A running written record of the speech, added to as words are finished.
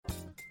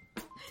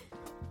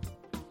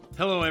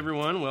Hello,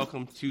 everyone.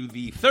 Welcome to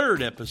the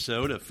third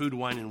episode of Food,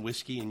 Wine, and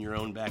Whiskey in Your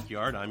Own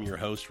Backyard. I'm your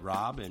host,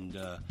 Rob, and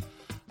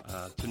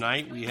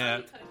tonight we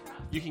have...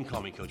 You can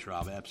call me Coach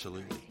Rob,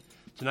 absolutely.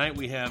 Tonight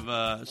we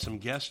have some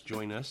guests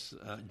joining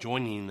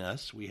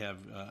us. We have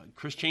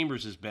Chris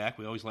Chambers is back.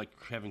 We always like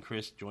having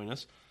Chris join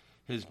us.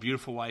 His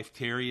beautiful wife,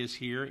 Terry, is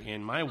here,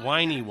 and my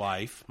whiny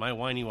wife,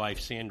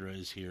 Sandra,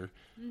 is here.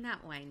 I'm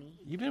not whiny.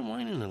 You've been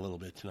whining a little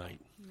bit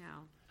tonight. No.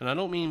 And I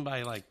don't mean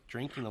by, like,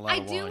 drinking a lot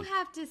of wine. I do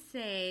have to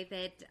say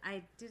that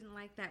I didn't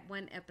like that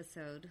one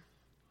episode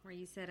where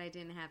you said I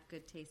didn't have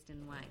good taste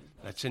in wine.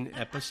 That's in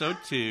episode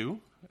 2.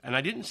 And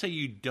I didn't say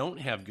you don't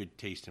have good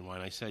taste in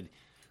wine. I said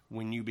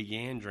when you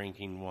began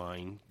drinking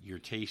wine, your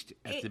taste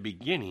at the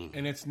beginning.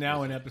 And it's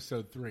now in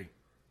episode 3.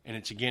 And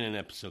it's again in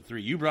episode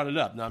 3. You brought it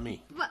up, not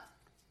me. But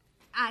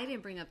I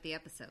didn't bring up the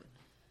episode.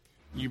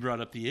 You brought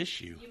up the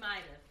issue. You might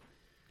have.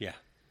 Yeah.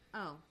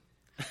 Oh.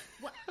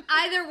 Well,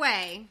 either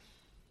way.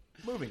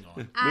 Moving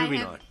on.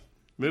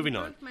 Moving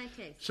on. My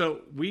taste.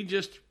 So we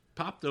just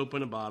popped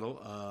open a bottle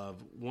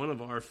of one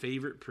of our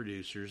favorite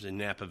producers in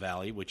Napa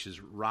Valley, which is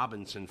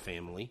Robinson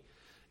Family.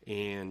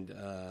 And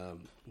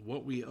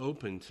what we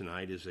opened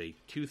tonight is a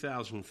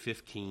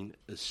 2015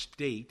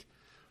 Estate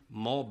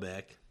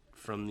Malbec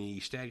from the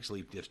Stag's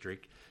Leap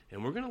District.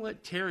 And we're going to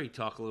let Terry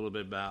talk a little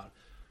bit about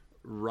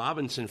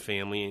Robinson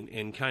Family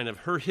and kind of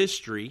her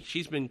history.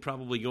 She's been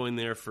probably going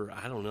there for,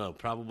 I don't know,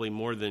 probably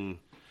more than...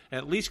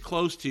 at least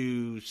close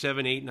to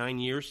 7, 8, 9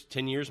 years,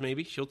 10 years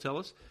maybe, she'll tell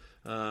us.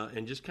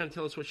 And just kind of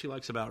tell us what she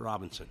likes about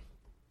Robinson.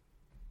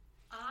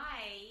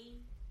 I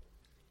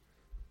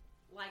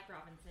like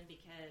Robinson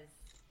because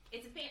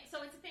it's a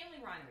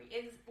family winery.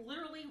 It's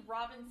literally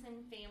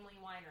Robinson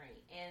Family Winery.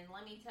 And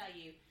let me tell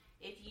you,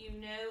 if you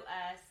know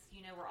us,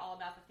 you know we're all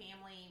about the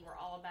family. We're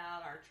all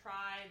about our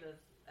tribe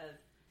of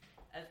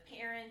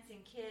parents and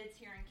kids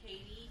here in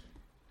Katy.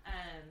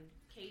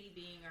 Katy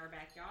being our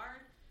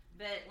backyard.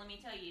 But let me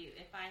tell you,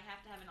 if I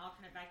have to have an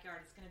alternate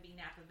backyard, it's going to be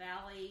Napa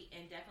Valley,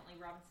 and definitely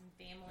Robinson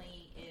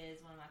Family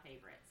is one of my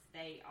favorites.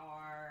 They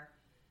are,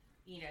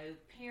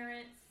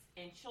 parents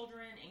and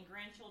children and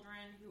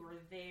grandchildren who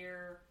are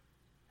there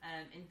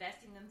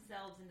investing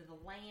themselves into the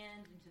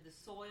land, into the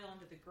soil,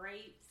 into the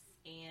grapes,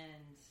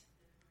 and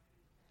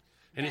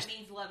that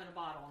means love in a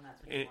bottle, and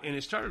that's what you want. And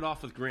it started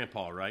off with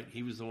Grandpa, right?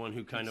 He was the one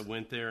who kind of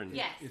went there. And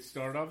yes. It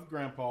started off with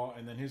Grandpa,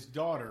 and then his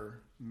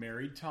daughter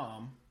married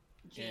Tom.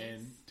 Jenks.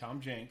 And Tom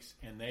Jenks,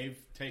 and they've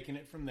taken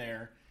it from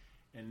there,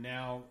 and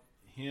now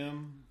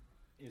him,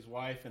 his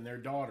wife, and their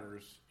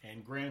daughters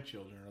and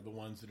grandchildren are the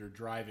ones that are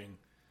driving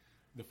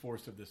the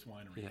force of this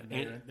winery.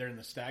 Yeah. They're in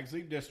the Stag's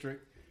Leap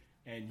District,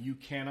 and you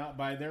cannot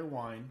buy their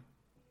wine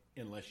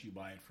unless you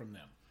buy it from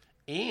them.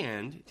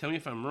 And, tell me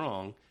if I'm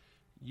wrong,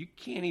 you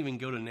can't even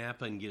go to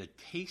Napa and get a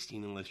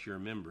tasting unless you're a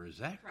member. Is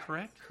that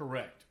correct?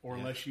 Correct, or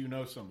unless you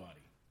know somebody.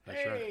 That's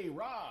hey, right.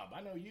 Rob,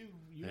 I know you.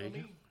 You There know you me.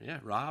 go. Yeah,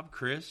 Rob,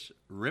 Chris,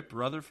 Rip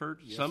Rutherford,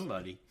 Yes,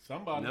 somebody. sir.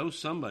 Somebody. Know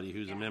somebody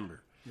who's a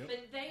member. Yep. But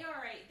they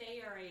are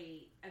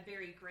a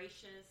very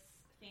gracious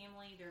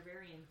family. They're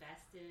very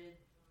invested,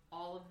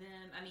 all of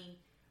them. I mean,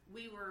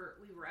 we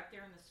were up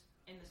there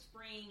in the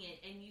spring,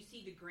 and you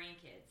see the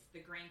grandkids.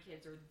 The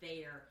grandkids are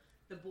there.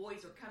 The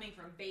boys are coming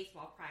from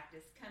baseball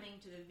practice,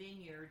 coming to the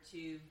vineyard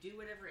to do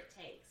whatever it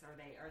takes. Are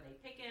they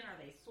picking? Are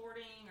they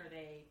sorting? Are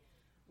they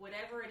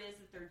whatever it is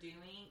that they're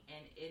doing?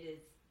 And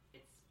it's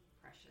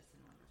precious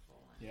and wonderful.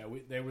 Yeah,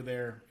 they were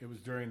there. It was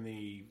during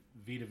the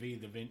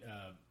V2V, the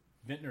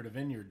Vintner to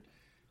Vineyard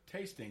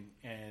tasting,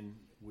 and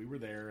we were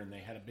there, and they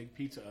had a big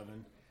pizza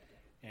oven,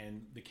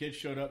 and the kids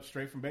showed up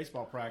straight from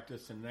baseball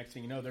practice, and the next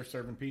thing you know, they're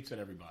serving pizza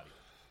to everybody.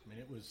 I mean,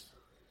 it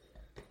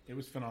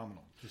was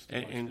phenomenal.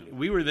 And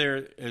we were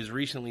there as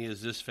recently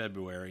as this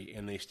February,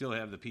 and they still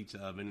have the pizza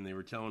oven, and they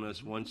were telling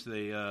us once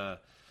they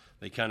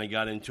kind of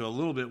got into a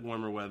little bit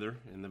warmer weather,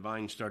 and the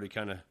vines started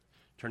kind of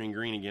turning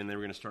green again, they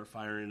were going to start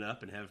firing it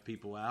up and have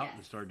people out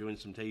and start doing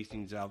some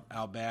tastings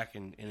out back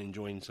and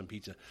enjoying some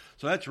pizza.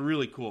 So that's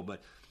really cool.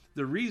 But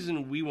the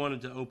reason we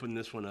wanted to open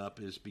this one up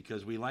is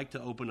because we like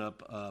to open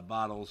up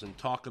bottles and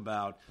talk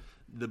about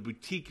the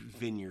boutique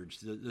vineyards,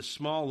 the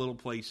small little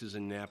places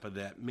in Napa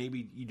that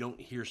maybe you don't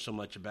hear so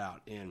much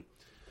about. And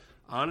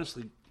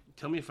honestly,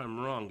 tell me if I'm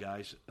wrong,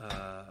 guys,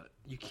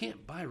 you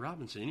can't buy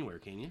Robinson anywhere,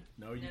 can you?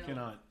 No, you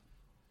cannot.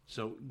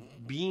 So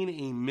being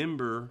a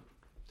member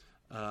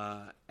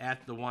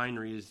at the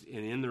winery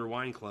and in their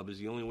wine club is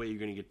the only way you're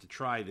going to get to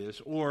try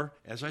this. Or,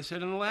 as I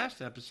said in the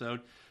last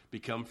episode,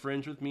 become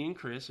friends with me and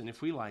Chris, and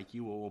if we like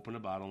you, we'll open a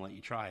bottle and let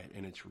you try it.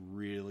 And it's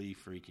really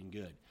freaking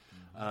good.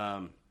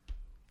 Mm-hmm.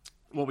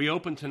 What we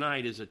opened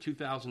tonight is a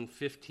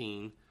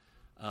 2015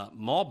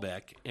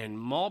 Malbec, and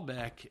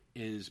Malbec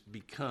has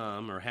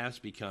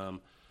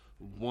become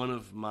one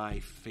of my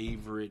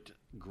favorite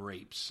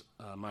grapes.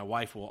 My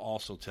wife will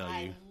also tell you.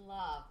 I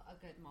love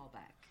a good Malbec.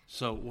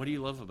 So, what do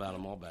you love about a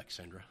Malbec,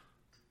 Sandra?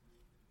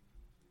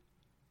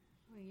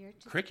 Well, you're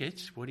just,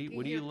 crickets. What do you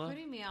love? You're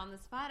putting me on the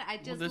spot. I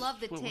just love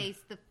the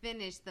taste, the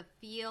finish, the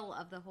feel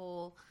of the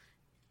whole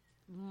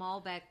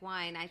Malbec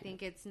wine. I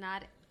think it's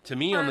not. To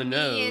me, on the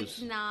nose,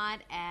 it's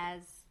not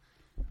as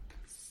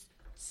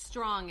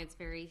strong. It's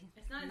very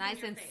It's not as nice in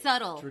your and face.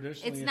 subtle.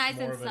 Traditionally, It's nice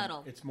more and of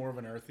subtle. It's more of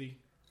an earthy.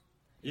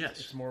 Yes.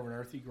 It's more of an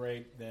earthy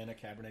grape than a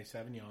Cabernet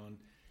Sauvignon.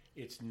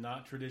 It's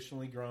not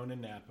traditionally grown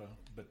in Napa,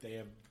 but they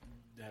have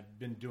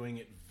been doing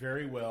it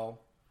very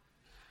well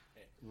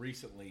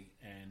recently.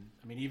 And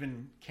I mean,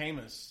 even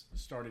Camus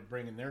started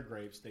bringing their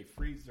grapes. They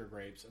freeze their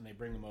grapes and they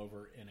bring them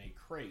over in a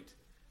crate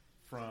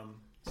from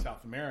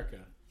South America,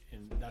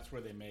 and that's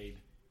where they made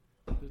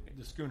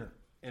the schooner.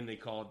 And they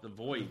call it the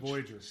Voyage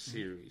Voyager.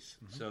 series.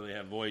 So they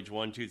have Voyage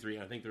 1, 2, 3.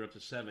 I think they're up to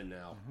 7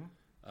 now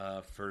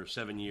for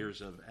 7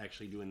 years of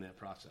actually doing that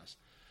process.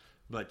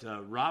 But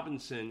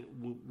Robinson,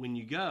 when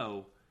you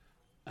go,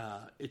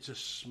 it's a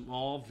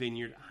small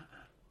vineyard.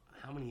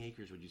 How many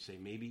acres would you say?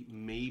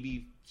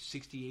 Maybe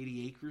 60,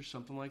 80 acres,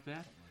 something like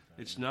that.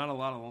 It's not a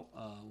lot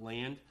of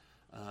land.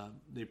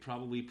 They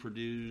probably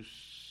produce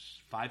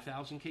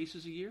 5,000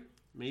 cases a year,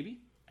 maybe.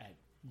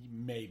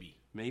 Maybe,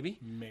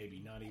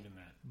 not even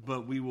that.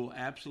 But we will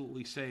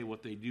absolutely say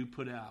what they do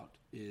put out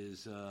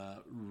is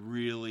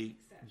really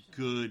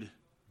good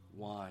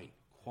wine,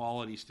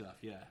 quality stuff.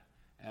 Yeah,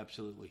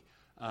 absolutely.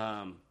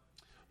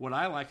 What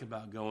I like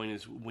about going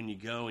is when you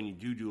go and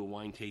you do a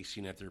wine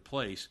tasting at their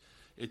place,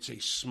 it's a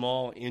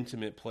small,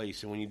 intimate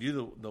place. And when you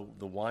do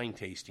the wine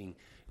tasting,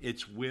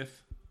 it's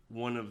with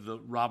one of the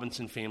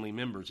Robinson family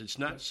members. It's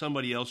not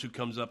somebody else who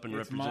comes up and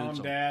It's represents mom,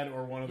 them. dad,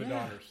 or one of the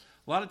daughters.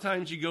 A lot of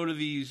times you go to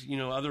these,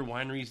 other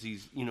wineries,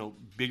 these,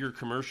 bigger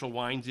commercial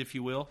wines, if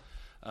you will.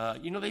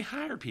 They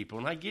hire people,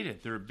 and I get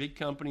it. They're a big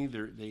company.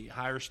 They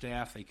hire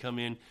staff. They come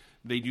in.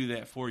 They do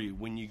that for you.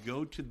 When you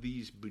go to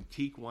these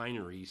boutique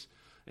wineries,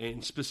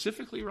 and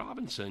specifically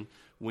Robinson,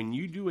 when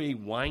you do a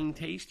wine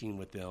tasting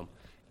with them,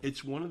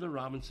 it's one of the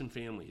Robinson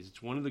families.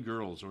 It's one of the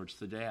girls, or it's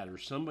the dad, or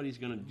somebody's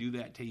going to do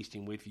that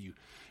tasting with you.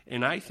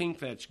 And I think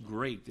that's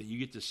great that you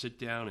get to sit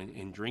down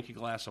and drink a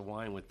glass of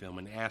wine with them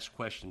and ask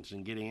questions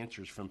and get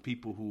answers from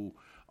people who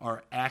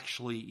are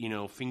actually,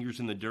 fingers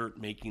in the dirt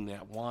making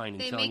that wine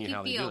and They telling make you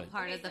how you they do feel it.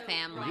 part of the So,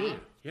 family. Rob,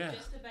 Yeah.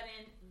 Just to butt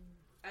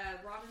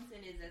in,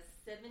 Robinson is a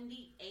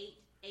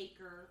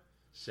 78-acre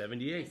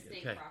 78. estate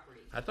Okay.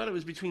 property. I thought it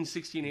was between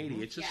 60 and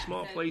 80. It's a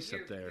small so place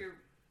you're- up there. You're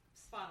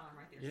spot on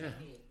right there. Yeah.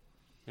 78.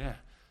 Yeah.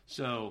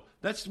 So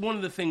that's one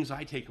of the things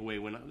I take away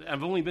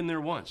I've only been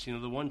there once,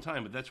 the one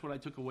time, but that's what I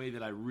took away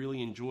that I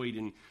really enjoyed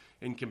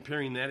in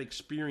comparing that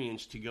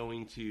experience to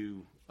going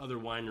to other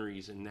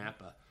wineries in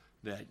Napa,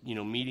 that,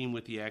 meeting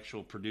with the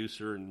actual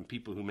producer and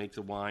people who make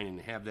the wine and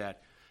have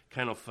that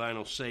kind of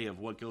final say of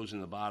what goes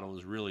in the bottle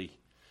is really,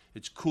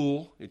 it's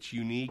cool, it's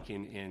unique,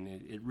 and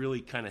it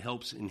really kind of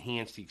helps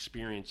enhance the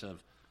experience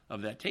of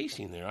that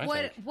tasting there, I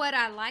think. What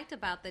I liked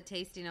about the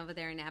tasting over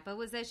there in Napa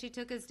was that she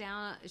took us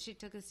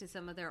to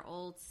some of their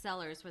old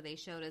cellars where they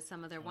showed us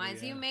some of their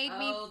wines. yeah. You made Their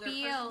me personal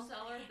feel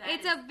cellar, that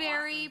it's is a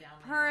very awesome down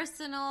there.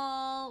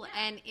 personal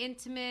and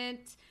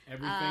intimate.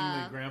 Everything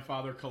that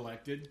grandfather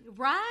collected.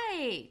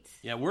 Right.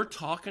 Yeah, we're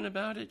talking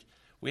about it.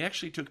 We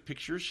actually took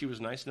pictures. She was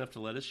nice enough to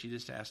let us. She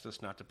just asked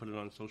us not to put it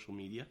on social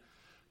media.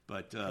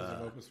 But Because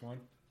of Opus One.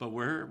 But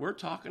we're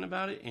talking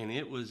about it, and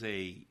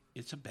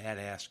it's a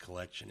badass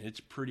collection. It's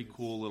pretty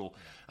cool little.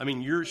 I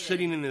mean, you're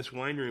sitting in this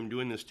wine room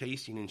doing this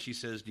tasting, and she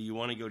says, "Do you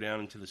want to go down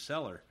into the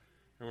cellar?"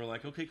 And we're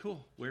like, "Okay,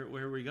 cool. Where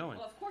are we going?"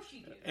 Well, of course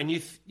you do. And you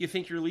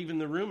think you're leaving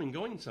the room and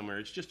going somewhere.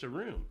 It's just a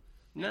room.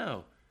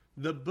 No,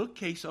 the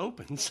bookcase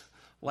opens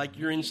like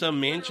you're in some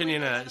mansion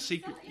in a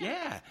secret.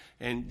 Yeah,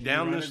 and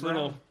down run this it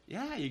little. down.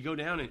 Yeah, you go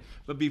down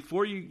but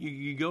before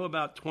you go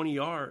about 20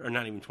 yards, or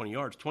not even 20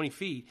 yards, 20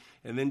 feet,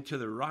 and then to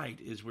the right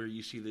is where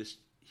you see this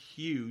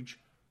huge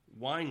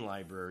wine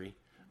library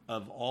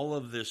of all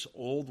of this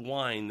old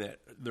wine that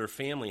their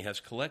family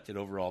has collected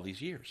over all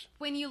these years.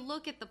 When you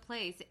look at the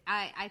place,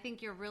 I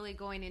think you're really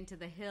going into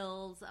the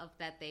hills of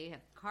that they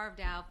have carved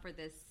out for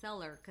this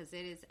cellar, because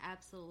it is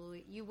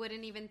absolutely, you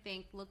wouldn't even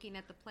think, looking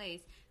at the place,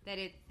 that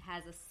it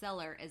has a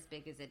cellar as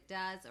big as it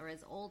does or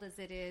as old as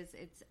it is.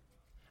 It's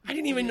I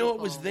didn't even know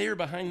it was beautiful. there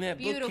behind that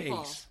Beautiful.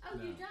 bookcase. Oh,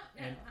 you don't?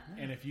 No.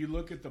 And if you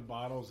look at the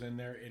bottles in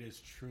there, it is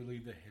truly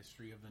the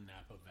history of the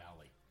Napa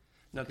Valley.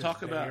 Now 'Cause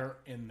talk about they're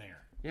in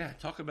there. Yeah,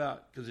 talk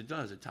about, because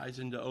it ties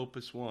into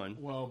Opus One.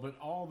 Well, but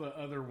all the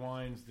other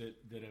wines that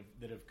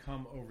have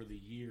come over the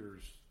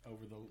years,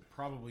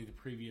 probably the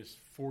previous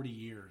 40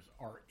 years,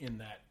 are in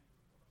that,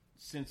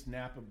 since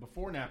Napa,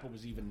 before Napa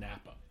was even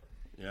Napa.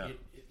 Yeah.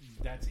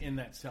 That's in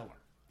that cellar.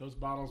 Those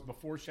bottles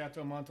before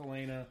Chateau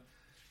Montelena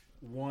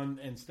won,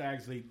 and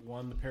Stag's Leap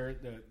won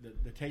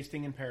the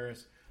tasting in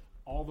Paris.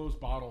 All those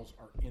bottles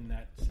are in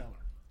that cellar.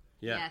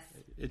 Yeah, Yes.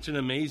 It's an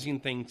amazing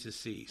thing to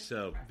see.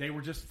 So They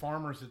were just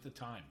farmers at the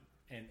time,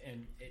 and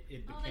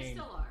it Oh, they became.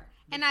 still are.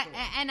 And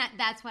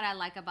that's what I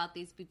like about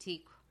these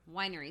boutique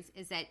wineries,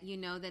 is that you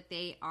know that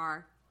they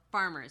are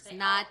farmers, They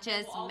not all- they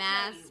just will all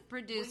mass tell you,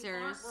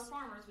 producers. We're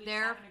farmers. We just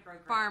They're happen to grow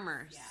grapes.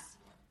 farmers. Yeah.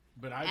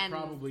 But I've And-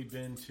 probably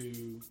been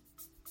to,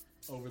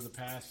 over the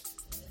past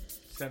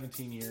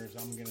 17 years,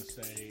 I'm going to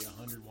say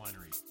 100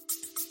 wineries.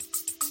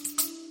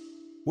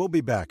 We'll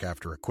be back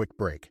after a quick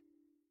break.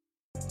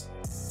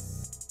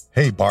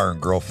 Hey, Bar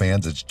and Grill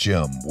fans, it's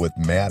Jim with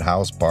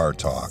Madhouse Bar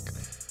Talk.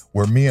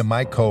 where me and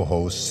my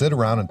co-hosts sit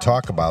around and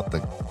talk about the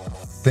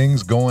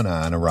things going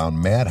on around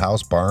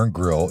Madhouse Bar and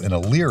Grill in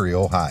Elyria,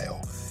 Ohio.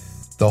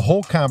 The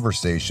whole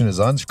conversation is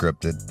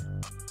unscripted,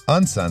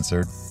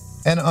 uncensored,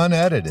 and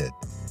unedited.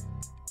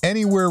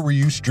 Anywhere where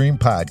you stream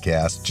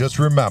podcasts, just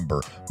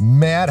remember,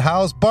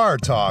 Madhouse Bar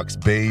Talks,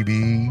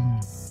 baby.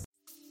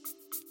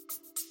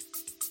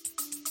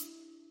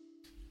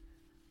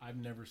 I've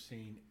never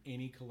seen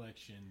any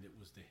collection that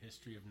was the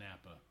history of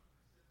Napa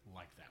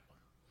like that one.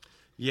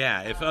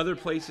 Yeah, if other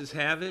places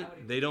have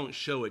it, they don't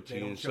show it to They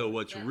you. don't And show so it.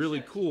 what's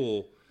really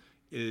cool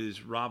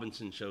is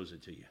Robinson shows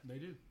it to you. They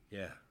do.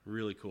 Yeah,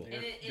 really cool. And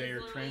it is They are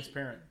literally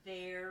transparent.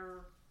 Their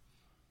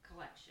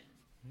collection,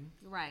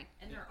 Right.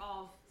 and they're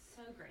all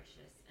so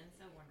gracious and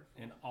so wonderful.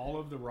 And all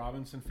of the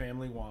Robinson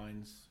family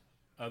wines,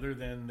 other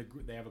than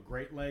they have a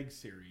Great Legs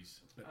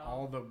series, but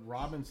all the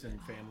Robinson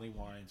family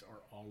wines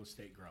are all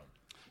estate grown.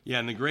 Yeah,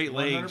 and the Great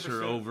Lakes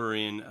are 100%. over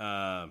in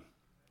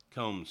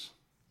Combs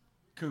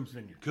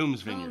Vineyard.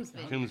 Coombs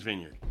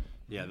Vineyard.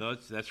 Yeah,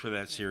 that's where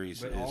that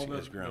series But all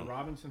is the grown.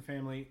 Robinson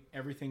family,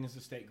 everything is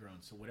estate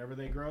grown. So whatever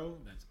they grow,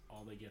 that's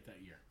all they get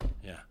that year.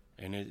 Yeah,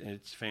 and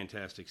it's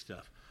fantastic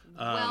stuff.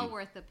 Well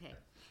worth the pick.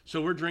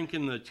 So we're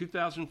drinking the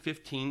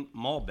 2015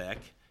 Malbec,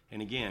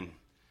 and again,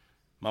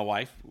 my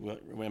wife,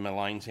 am I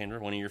lying, Sandra?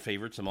 One of your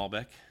favorites, a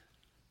Malbec?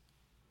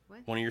 What?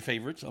 One of your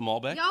favorites, a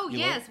Malbec? Oh, You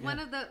yes. love- One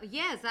of the,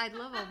 yes, I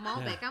love a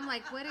Malbec. I'm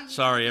like, what are you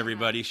Sorry, talking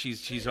everybody. about?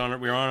 She's on.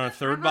 We're on our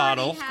third I've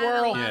bottle. already had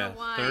a lot Yeah, of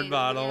wine, third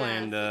bottle,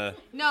 yes. and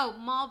No,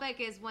 Malbec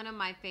is one of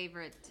my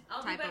favorite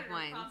I'll type do better of to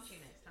wines. prompt you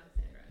next time,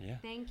 Sandra. yeah.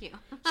 Thank you.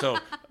 So,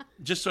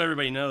 just so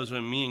everybody knows,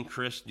 when me and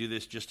Chris do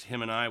this, just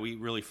him and I, we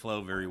really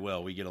flow very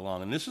well. We get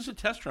along, and this is a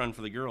test run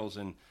for the girls.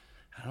 And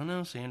I don't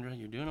know, Sandra,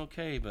 you're doing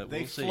okay, but They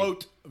we'll see.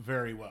 float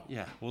very well.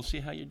 Yeah, we'll see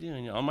how you're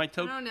doing. On my I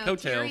don't know.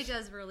 coattails. Terry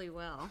does really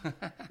well.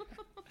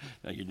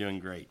 No, you're doing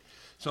great.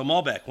 So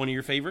Malbec, one of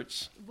your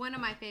favorites, One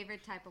of my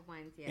favorite type of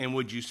wines, yes. and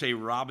would you say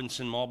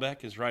Robinson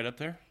Malbec is right up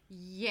there?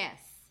 Yes,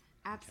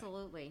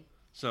 absolutely.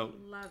 So,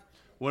 Love.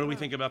 what do we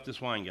think about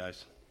this wine,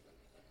 guys?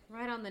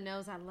 Right on the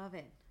nose. I love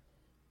it.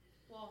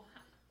 Well,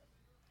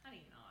 how do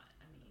you not?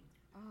 I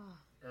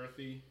mean,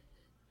 Earthy.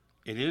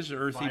 It is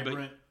earthy, but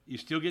Vibrant. you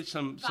still get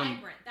some.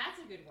 vibrant. That's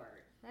a good word.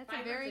 That's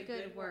Vibrant's a very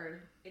good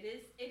word. It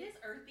is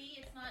earthy.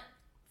 It's not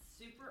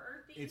super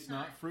earthy. It's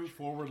not fruit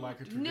forward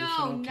like a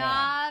traditional No, cab.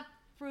 not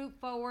fruit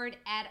forward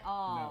at No,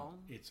 all.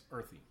 it's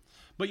earthy.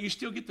 But you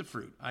still get the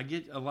fruit. I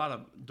get a lot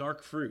of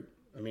dark fruit.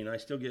 I mean, I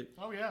still get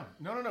Oh yeah.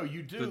 No,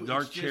 you do. the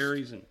dark It's just-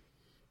 cherries,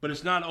 but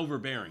it's not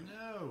overbearing.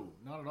 No,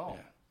 not at all.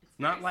 Yeah.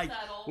 Not very like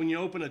subtle. when you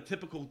open a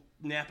typical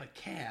Napa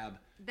cab.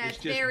 That's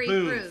it's just very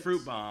boom,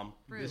 fruit. bomb.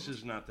 Fruit. This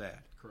is not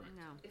that. Correct.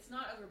 No, It's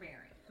not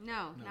overbearing.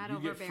 no, No, not you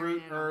overbearing get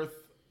fruit, at all. earth,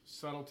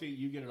 subtlety.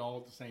 You get it all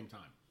at the same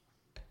time.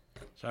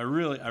 So I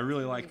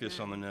really like this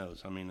on the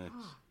nose. I mean,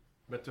 it's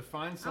But to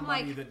find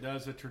somebody like- that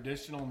does a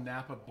traditional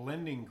Napa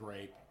blending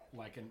grape,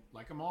 like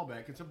a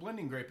Malbec, it's a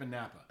blending grape in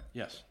Napa.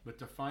 yes. But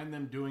to find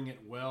them doing it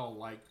well,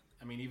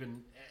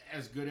 even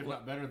as good, if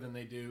not better, than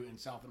they do in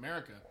South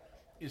America,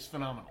 is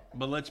phenomenal.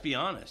 But let's be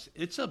honest,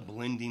 it's a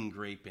blending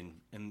grape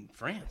in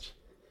France.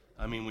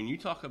 I mean, when you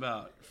talk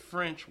about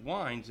French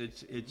wines,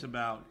 it's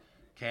about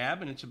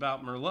Cab and it's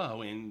about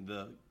Merlot, and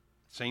the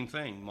same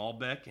thing.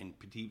 Malbec and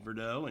Petit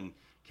Verdot and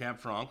Cab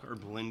Franc are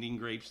blending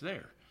grapes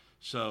there.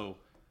 So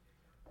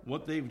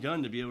what they've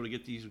done to be able to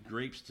get these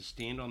grapes to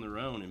stand on their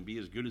own and be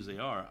as good as they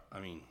are, I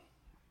mean,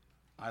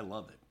 I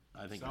love it.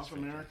 I think South it's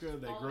fantastic. America,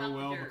 they All grow about the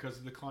well dirt. because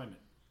of the climate.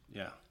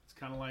 Yeah. It's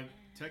kind of like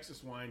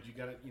Texas wines. You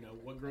got to,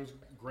 what grows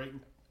great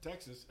in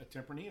Texas? A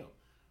Tempranillo,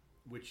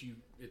 which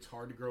it's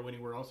hard to grow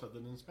anywhere else other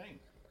than Spain.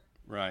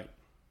 Right.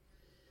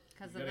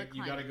 Because You of the got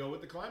to climate. go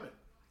with the climate.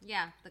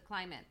 Yeah, the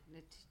climate.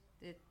 It's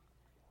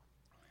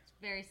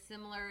very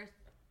similar.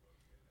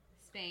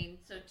 Spain.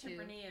 So to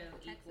Tempranillo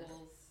Texas.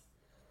 equals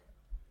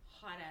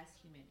hot ass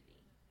humidity.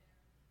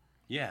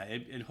 Yeah,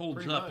 it holds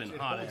Pretty up much. in It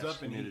hot holds ass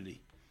up in heat.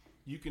 humidity.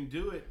 You can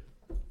do it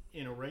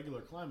in a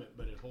regular climate,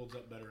 but it holds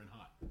up better in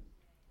hot.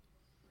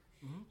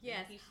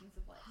 Yes. Houston's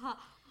the place.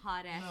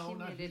 Hot ass No,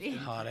 not humidity.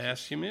 Houston. Hot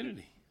ass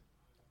humidity.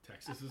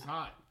 Texas is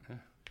hot.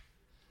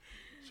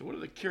 So what are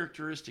the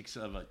characteristics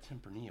of a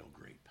Tempranillo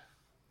grape?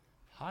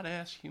 Hot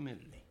ass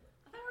humidity.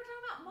 I thought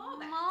we were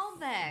talking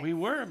about Malbec. Malbec. We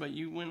were, but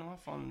you went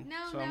off on. No,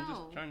 so I'm no.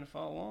 just trying to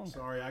follow along.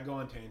 Sorry, I go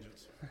on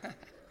tangents.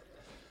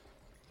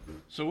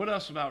 So what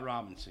else about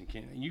Robinson?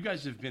 You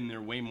guys have been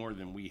there way more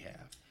than we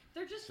have.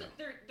 They're just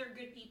they're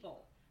good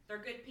people. They're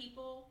good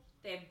people.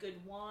 They have good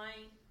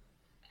wine,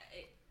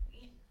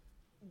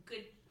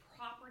 good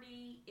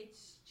property.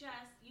 It's just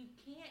you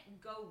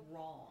can't go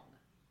wrong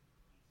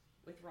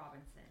with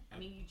Robinson. I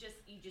mean,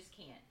 you just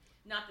can't.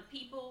 Not the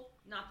people,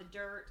 not the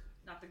dirt,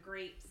 not the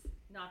grapes,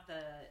 not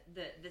the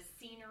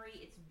scenery.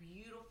 It's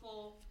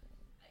beautiful.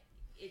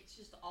 It's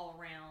just all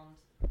around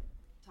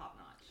top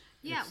notch.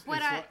 Yeah,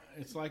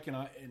 It's like in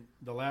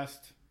the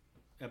last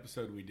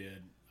episode we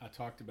did, I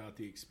talked about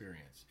the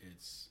experience.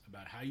 It's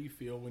about how you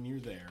feel when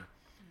you're there.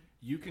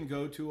 You can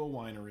go to a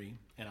winery,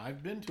 and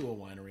I've been to a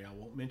winery. I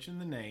won't mention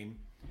the name.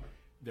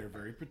 They're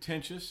very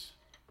pretentious.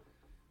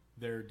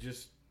 They're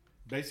just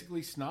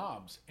basically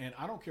snobs. And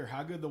I don't care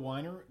how good the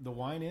wine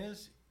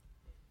is,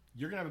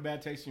 you're going to have a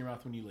bad taste in your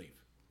mouth when you leave.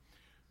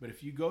 But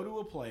if you go to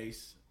a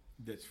place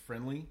that's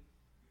friendly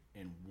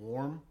and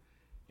warm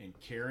and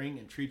caring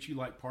and treats you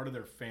like part of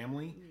their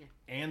family,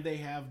 and they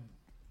have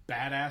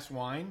badass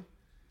wine,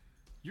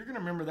 you're going to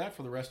remember that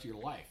for the rest of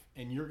your life.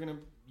 And you're going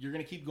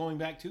to keep going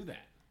back to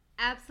that.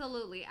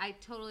 Absolutely. I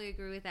totally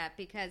agree with that,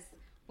 because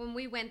when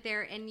we went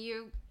there, and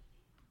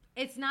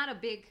it's not a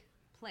big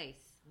place.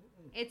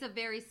 It's a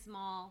very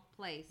small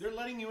place. They're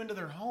letting you into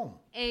their home.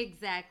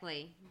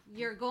 Exactly.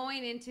 You're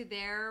going into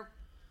their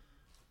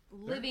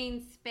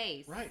living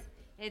space. Right.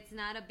 It's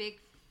not a big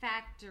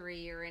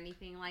factory or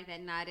anything like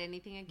that. Not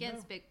anything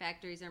against big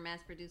factories or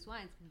mass-produced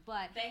wines,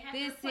 but They have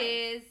this their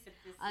place, is but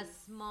this a is-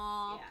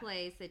 small yeah.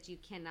 place that you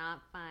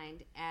cannot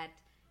find at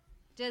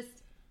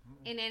just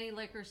in any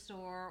liquor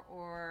store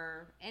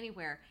or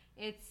anywhere.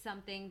 It's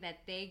something that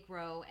they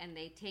grow and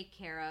they take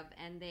care of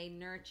and they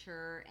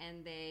nurture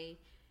and they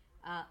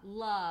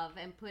love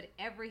and put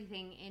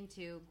everything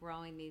into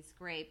growing these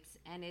grapes.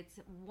 And it's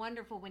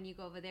wonderful when you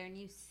go over there and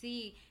you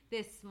see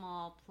this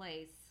small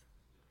place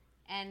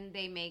and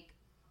they make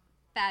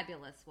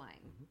fabulous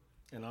wine.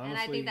 And And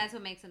I think that's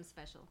what makes them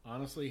special.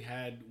 honestly,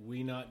 had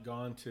we not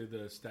gone to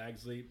the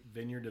Stag's Leap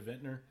Vineyard to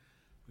Vintner,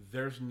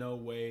 there's no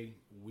way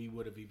we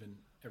would have even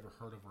ever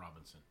heard of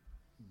Robinson.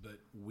 But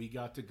we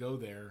got to go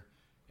there,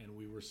 and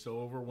we were so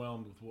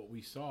overwhelmed with what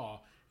we saw.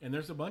 And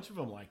there's a bunch of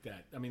them like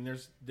that. I mean,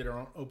 that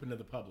are open to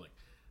the public.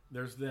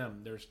 There's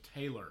them. There's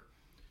Taylor.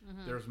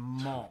 There's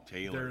Malt.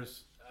 Taylor.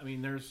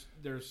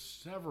 There's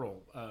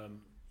several.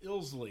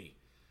 Ilsley,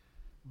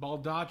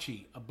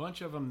 Baldacci, a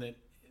bunch of them that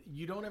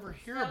you don't ever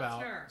hear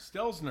about.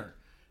 Stelzner,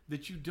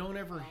 that you don't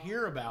ever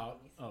hear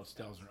about. Oh,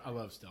 Stelzner. I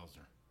love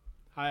Stelzner.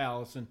 Hi,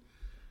 Allison.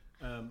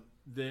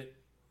 That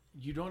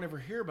you don't ever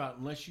hear about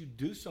unless you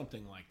do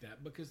something like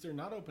that, because they're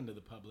not open to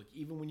the public.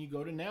 Even when you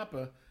go to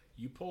Napa,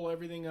 you pull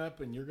everything up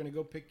and you're going to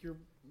go pick your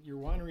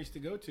wineries to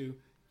go to.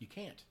 You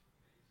can't.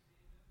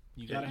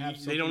 You got to have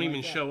something They don't like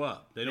even that. show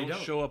up. They don't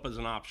show up as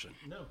an option.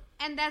 No.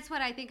 And that's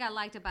what I think I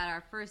liked about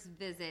our first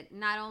visit.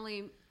 Not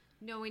only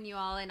knowing you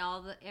all and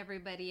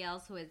everybody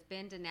else who has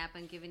been to Napa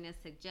and giving us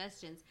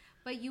suggestions,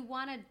 but you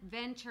want to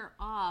venture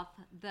off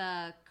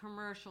the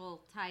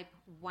commercial type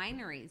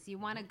wineries. You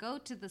want to go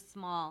to the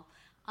small,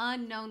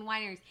 unknown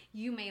wineries.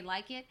 You may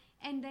like it,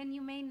 and then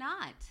you may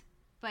not.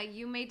 But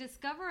you may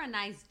discover a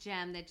nice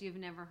gem that you've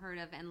never heard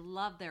of and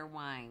love their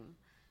wine.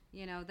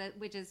 You know,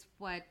 which is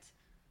what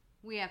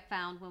we have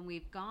found when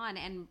we've gone.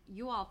 And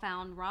you all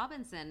found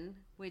Robinson,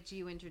 which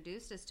you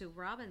introduced us to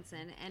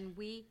Robinson, and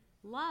we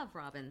love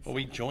Robinson. Well,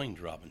 we joined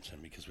Robinson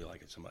because we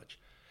like it so much.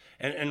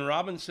 And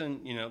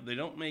Robinson, you know, they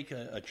don't make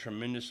a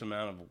tremendous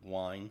amount of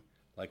wine,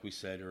 like we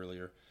said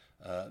earlier.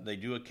 They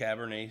do a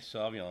Cabernet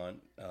Sauvignon.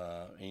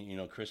 And, you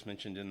know, Chris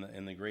mentioned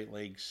in the Great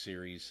Lakes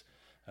series,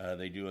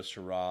 they do a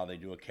Syrah, they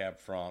do a Cab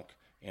Franc,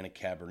 and a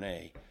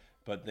Cabernet.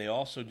 But they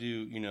also do,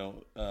 you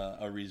know,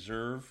 a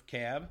Reserve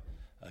Cab,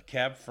 a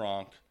Cab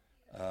Franc.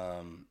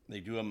 They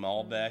do a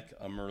Malbec,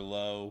 a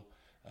Merlot.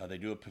 They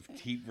do a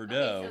Petit Verdot.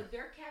 Okay, so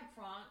their Cab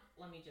Franc,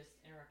 let me just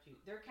interrupt you.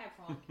 Their Cab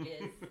Franc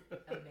is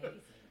amazing.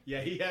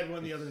 Yeah, he had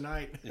one the other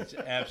night. It's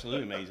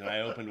absolutely amazing.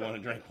 I opened one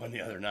and drank one the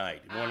other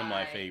night. One of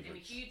my favorites. I'm a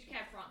huge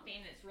Cab Franc fan,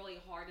 and it's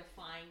really hard to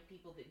find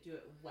people that do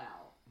it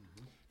well.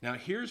 Now,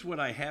 here's what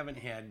I haven't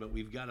had, but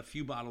we've got a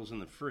few bottles in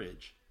the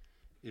fridge,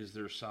 is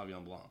their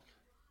Sauvignon Blanc.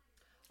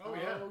 Oh,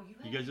 yeah.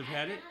 You guys have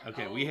had it? that?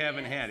 Okay, Oh, we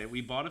haven't yes. had it.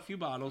 We bought a few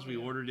bottles. We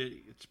ordered it.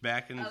 It's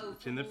back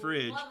it's in the for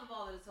fridge. love of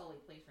all that is holy,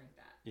 please drink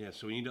that. Yeah,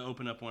 so we need to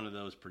open up one of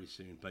those pretty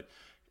soon. But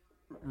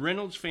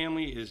Reynolds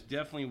family is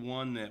definitely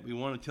one that we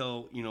want to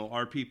tell, you know,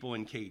 our people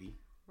and Katie.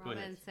 Go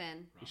ahead.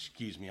 Robinson.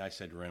 Excuse me, I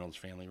said Reynolds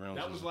family. Reynolds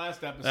That was is-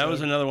 last episode. That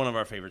was another one of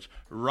our favorites.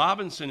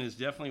 Robinson is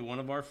definitely one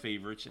of our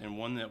favorites, and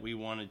one that we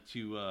wanted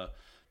to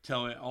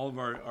tell all of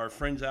our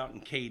friends out in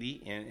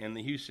Katy and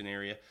the Houston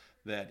area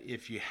that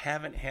if you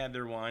haven't had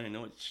their wine, I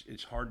know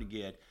it's hard to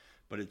get,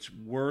 but it's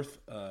worth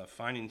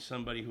finding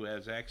somebody who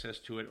has access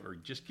to it, or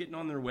just getting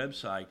on their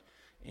website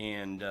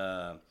and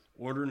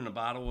ordering a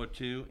bottle or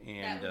two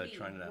and That would be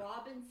trying it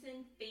out.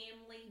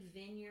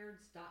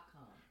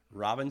 RobinsonFamilyVineyards.com.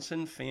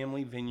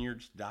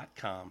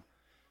 RobinsonFamilyVineyards.com.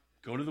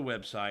 Go to the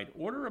website,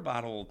 order a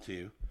bottle or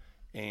two,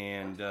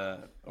 and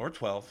or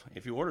 12.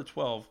 If you order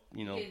 12,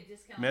 you know, You get a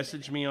discount.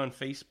 message me on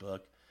Facebook.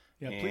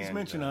 Yeah, please and,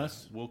 mention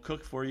us. We'll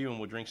cook for you and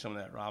we'll drink some of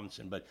that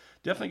Robinson. But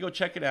definitely go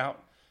check it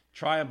out.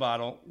 Try a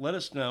bottle. Let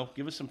us know.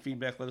 Give us some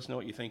feedback. Let us know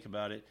what you think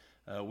about it.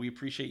 We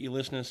appreciate you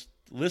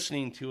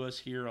listening to us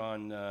here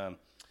on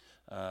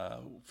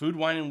Food,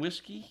 Wine, and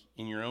Whiskey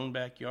in Your Own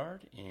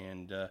Backyard.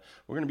 And we're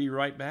going to be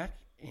right back,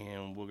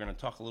 and we're going to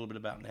talk a little bit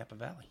about Napa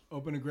Valley.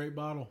 Open a great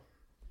bottle.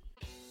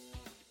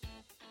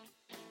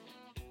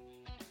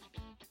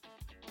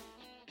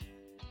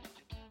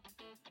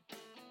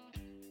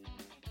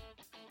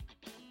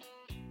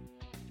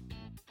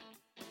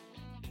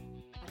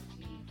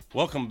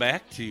 Welcome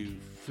back to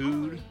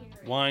Food,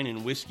 Wine,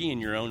 and Whiskey in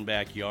Your Own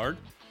Backyard.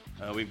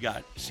 We've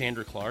got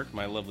Sandra Clark,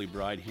 my lovely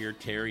bride here,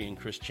 Terry and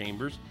Chris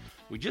Chambers.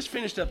 We just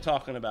finished up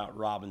talking about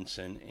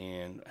Robinson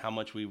and how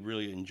much we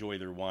really enjoy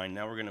their wine.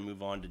 Now we're going to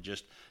move on to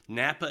just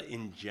Napa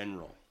in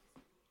general.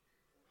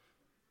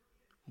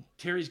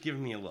 Terry's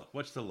giving me a look.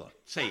 What's the look?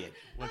 Say it.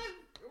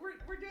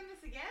 We're doing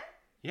this again?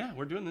 Yeah,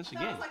 we're doing this I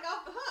thought again. I was like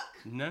off the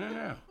hook.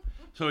 No.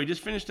 So we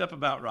just finished up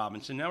about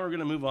Robinson. Now we're going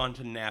to move on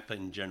to Napa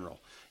in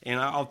general. And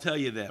I'll tell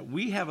you that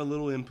we have a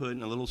little input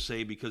and a little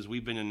say because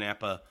we've been to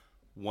Napa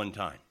one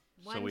time.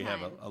 So we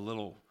have a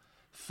little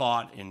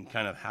thought and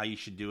kind of how you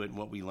should do it and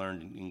what we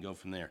learned and go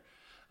from there.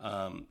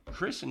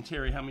 Chris and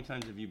Terry, how many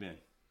times have you been?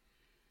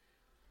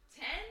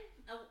 10,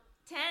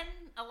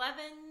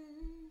 11.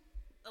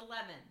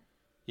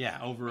 Yeah,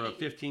 over a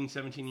 15,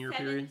 17-year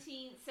period?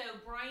 17. So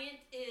Bryant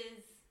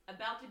is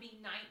about to be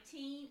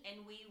 19,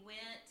 and we went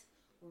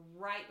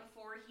right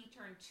before he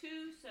turned 2,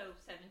 so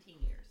 17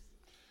 years.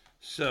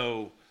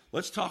 So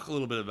let's talk a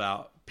little bit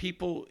about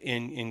people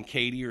in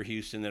Katy or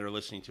Houston that are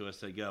listening to us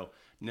that go,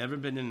 never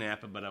been to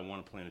Napa, but I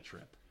want to plan a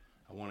trip.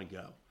 I want to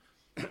go.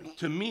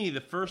 To me,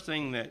 the first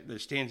thing that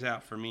stands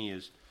out for me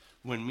is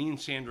when me and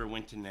Sandra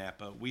went to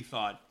Napa, we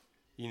thought,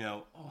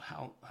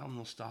 how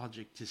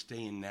nostalgic to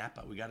stay in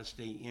Napa. We got to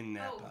stay in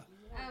Napa.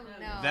 Oh,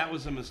 no. That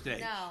was a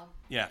mistake. No.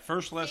 Yeah,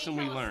 first lesson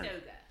we learned.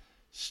 Calistoga.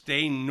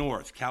 Stay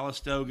north.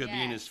 Calistoga Yes.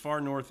 being as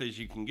far north as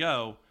you can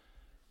go,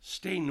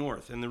 stay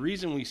north. And the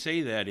reason we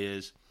say that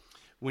is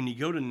when you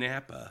go to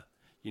Napa,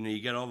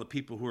 you got all the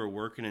people who are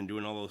working and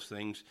doing all those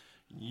things.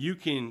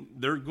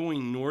 They're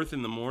going north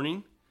in the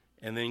morning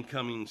and then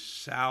coming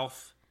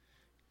south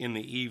in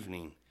the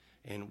evening.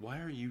 And why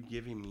are you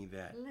giving me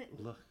that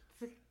look?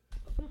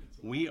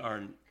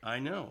 I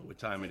know what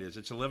time it is.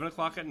 It's 11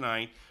 o'clock at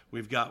night.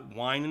 We've got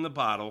wine in the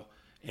bottle,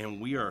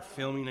 and we are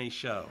filming a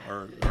show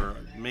or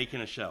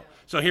making a show.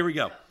 So here we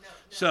go.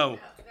 So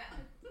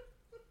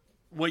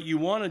what you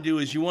want to do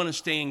is you want to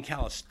stay in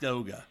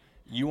Calistoga.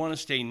 You want to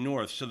stay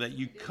north so that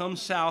you come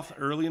south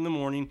early in the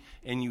morning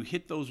and you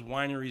hit those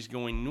wineries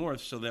going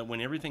north so that when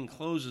everything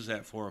closes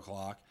at 4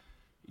 o'clock,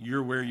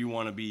 you're where you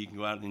want to be. You can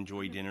go out and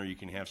enjoy dinner. You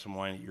can have some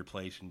wine at your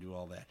place and do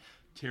all that.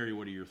 Terry,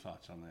 what are your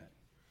thoughts on that?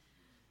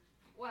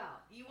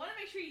 Well, you want to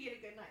make sure you get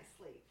a good night's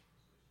sleep.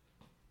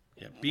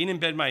 Yeah, being in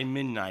bed by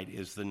midnight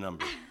is the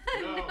number.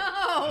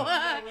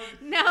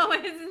 No,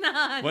 it's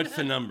not. What's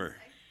the number?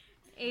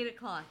 8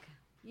 o'clock.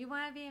 You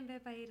want to be in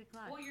bed by 8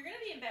 o'clock. Well, you're going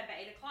to be in bed by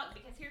 8 o'clock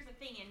because here's the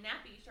thing. In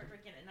Napa, you start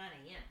drinking at 9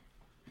 a.m.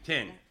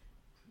 10.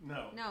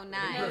 No. No, 9.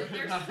 No,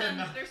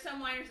 there's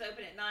some wineries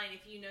open at 9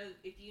 if you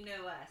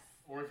know us.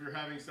 Or if you're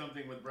having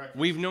something with breakfast.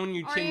 We've known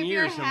you Or 10 if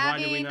years, you're and why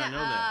do we having, not know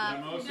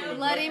that? Mimosa with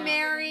Bloody breakfast.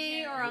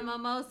 Mary or a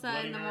mimosa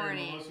Bloody in the Mary,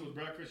 morning. Mimosa with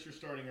breakfast, you're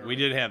starting early. We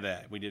did have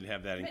that. We did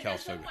have that in But no,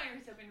 some Calistoga.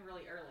 wineries open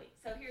really early.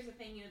 So here's the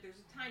thing, there's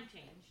a time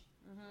change.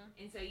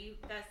 And so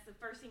that's the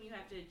first thing you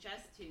have to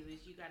adjust to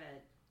is you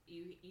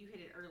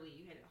hit it early,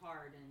 you hit it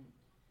hard, and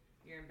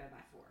you're in bed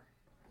by 4.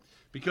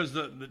 Because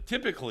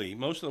typically,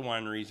 most of the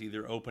wineries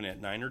either open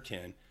at 9 or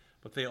 10,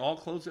 but they all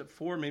close at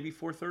 4, maybe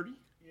 4:30.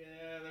 Yeah,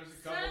 there's a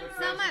couple that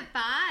Some close. at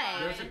 5.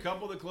 There's a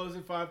couple that close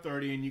at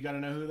 5:30, and you got to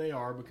know who they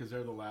are because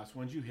they're the last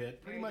ones you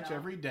hit pretty much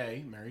every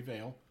day.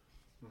 Maryvale.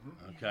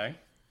 Okay.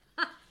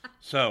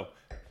 So,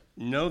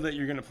 know that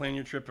you're going to plan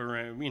your trip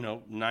around,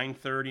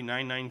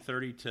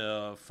 9:30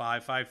 to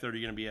 5:30. You're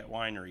going to be at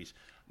wineries.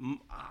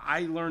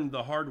 I learned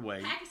the hard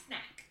way.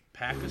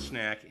 Pack a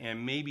snack,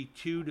 and maybe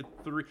 2 to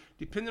 3,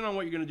 depending on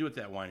what you're going to do at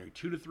that winery.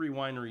 2 to 3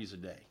 wineries a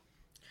day.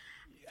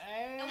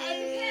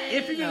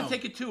 If you're going to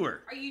take a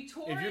tour. Are you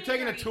touring? If you're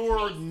taking a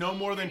tour, no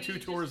more than 2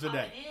 tours a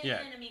day.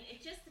 Yeah. I mean,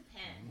 it just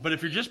depends. But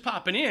if you're just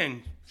popping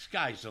in,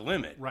 sky's the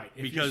limit. Right.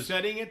 If Because you're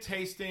setting a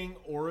tasting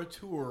or a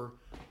tour,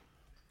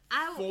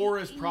 I- 4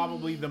 is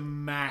probably the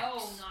max.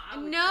 Oh, no. I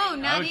would No,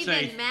 say not I would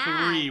say even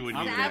max. 3 would be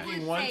I'm the I max.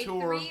 thinking would one say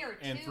tour 3 or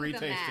and 2 3 the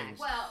tastings. max.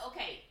 Well,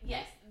 okay,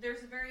 yes.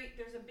 There's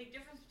a big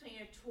difference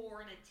between a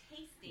tour and a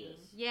tasting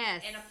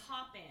Yes. and a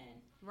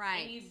pop-in.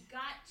 Right. And you've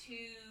got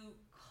to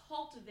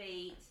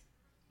cultivate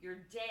your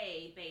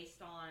day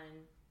based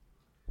on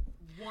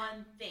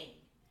one thing.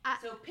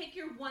 So pick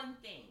your one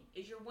thing.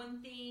 Is your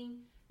one thing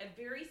a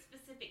very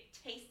specific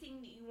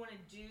tasting that you want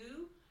to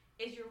do?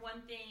 Is your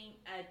one thing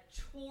a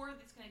tour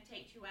that's going to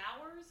take 2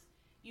 hours?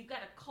 You've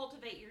got to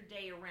cultivate your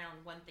day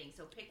around one thing.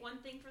 So pick one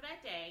thing for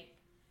that day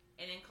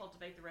and then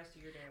cultivate the rest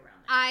of your day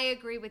around that. I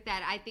agree with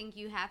that. I think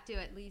you have to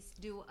at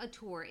least do a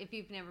tour if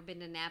you've never been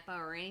to Napa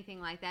or anything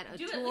like that. A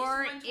Do at least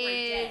tour one tour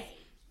a is day.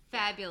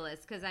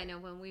 fabulous because I know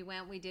when we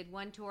went, we did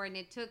one tour and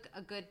it took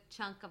a good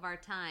chunk of our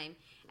time.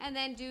 And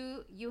then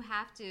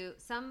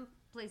some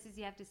places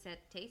you have to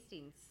set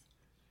tastings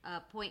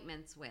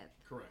appointments with.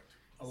 Correct.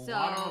 A So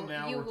lot of them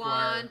now you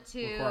require want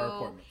to,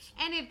 appointments.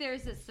 and if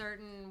there's a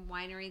certain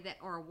winery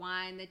or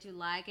wine that you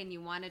like and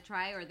you want to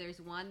try, or there's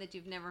one that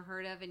you've never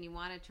heard of and you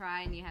want to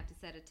try, and you have to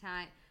set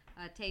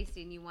a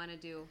tasting, you want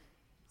to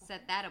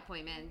set that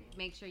appointment.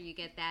 Make sure you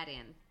get that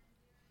in.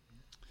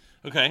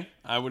 Okay,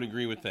 I would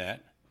agree with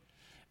that.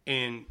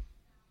 And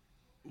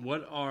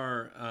what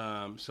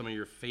are some of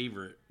your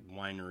favorite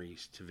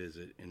wineries to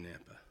visit in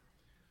Napa?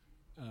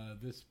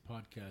 This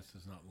podcast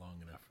is not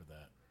long enough for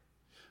that.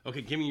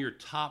 Okay, give me your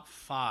top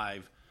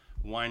 5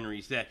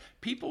 wineries that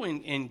people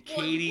in Well,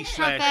 Katy yeah.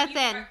 slash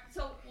Trefethen.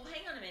 So, well,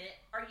 hang on a minute.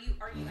 Are you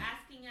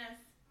asking us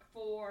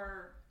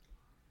for?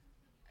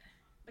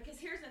 Because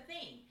here's the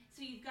thing.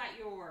 So you've got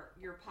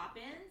your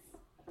pop-ins,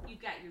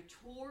 you've got your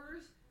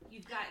tours,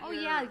 you've got. Oh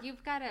your, yeah,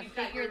 you've got to you've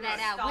got figure your that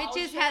out.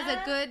 Which has a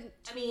nostalgia. good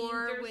I mean,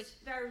 tour.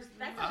 there's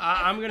that's a,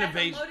 I'm gonna that's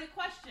base- a loaded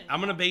question. I'm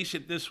going to base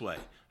it this way.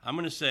 I'm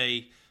going to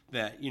say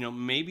that,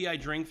 maybe I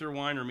drank their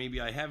wine or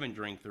maybe I haven't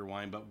drank their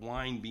wine, but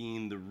wine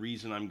being the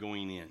reason I'm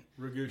going in.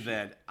 Ragusa.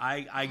 That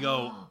I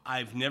go,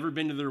 I've never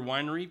been to their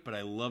winery, but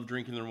I love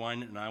drinking their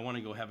wine, and I want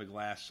to go have a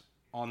glass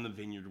on the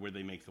vineyard where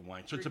they make the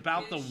wine. So it's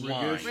about the Ragusa.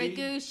 wine.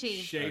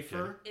 Ragusa.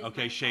 Schaefer, Is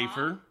Okay, my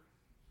Schaefer. top.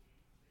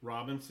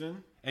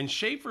 Robinson. And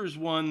Schaefer's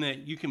one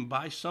that you can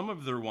buy some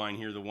of their wine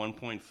here, the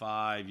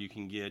 1.5. You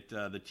can get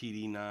the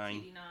TD9,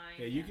 TD9.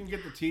 Yeah, you can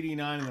get the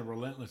TD9 and the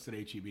Relentless at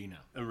HEB now.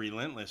 a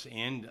Relentless,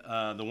 and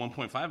the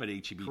 1.5 at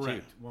HEB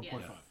Correct, too. 1.5.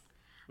 Yes.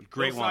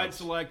 Great Hillside wines.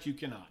 Select, you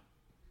cannot.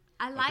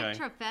 I like Okay.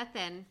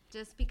 Trefethen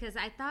just because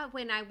I thought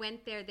when I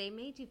went there, they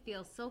made you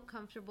feel so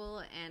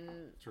comfortable and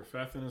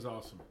Trefethen is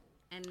awesome.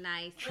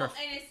 nice. Well,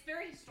 and it's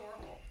very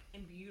historical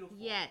and beautiful.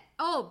 Yeah.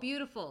 Oh,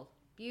 beautiful.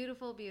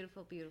 Beautiful,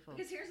 beautiful, beautiful.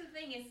 Because here's the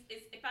thing: is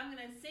if I'm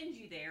going to send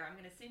you there, I'm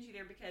going to send you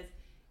there because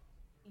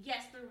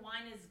yes, their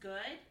wine is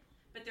good,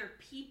 but their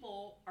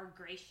people are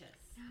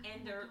gracious,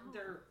 and their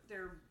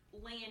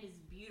land is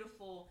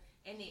beautiful,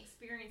 and the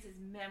experience is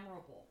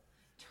memorable.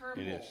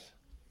 Turnbull, It is.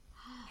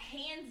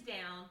 hands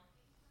down.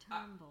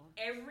 Turnbull.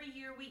 Every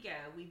year we go,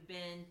 we've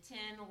been 10,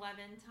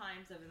 11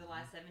 times over the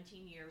last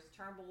 17 years.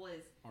 Turnbull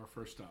is Our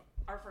first stop.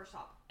 our first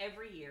stop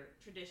every year.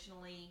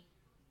 Traditionally,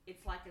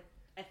 it's like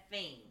a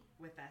thing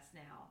with us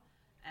now.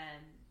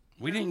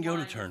 We Their didn't go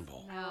to wines-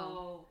 Turnbull. No.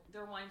 Oh,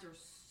 their wines are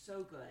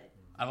so good.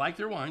 I like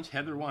their wines,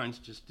 had their wines,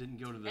 just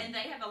didn't go to the. And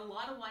they have a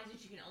lot of wines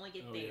that you can only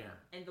get Oh, there.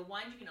 yeah. And the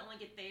wines you can only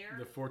get there.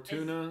 The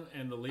Fortuna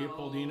and the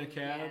Leopoldina Oh,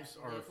 calves yes,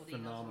 are Leopoldina's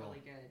phenomenal.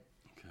 really good.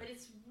 Okay. But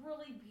it's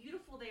really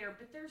beautiful there.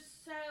 But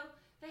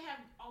they have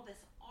all this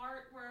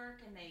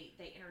artwork and they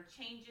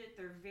interchange it.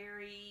 They're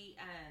very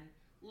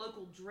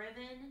local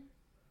driven.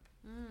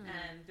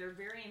 They're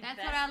very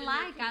invested. That's what I in their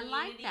like. I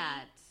like community.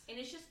 that. And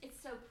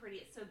it's so pretty.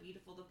 It's so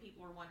beautiful. The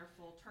people are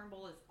wonderful.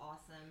 Turnbull is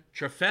awesome.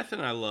 Trefethen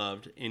I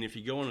loved, and if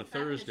you go on a Trefethen is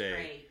Thursday,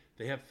 great.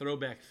 they have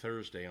Throwback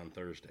Thursday on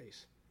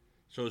Thursdays.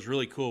 So it was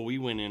really cool. We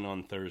went in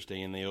on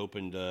Thursday, and they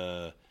opened,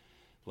 I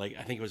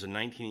think it was a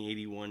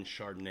 1981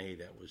 Chardonnay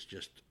that was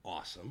just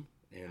awesome.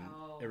 And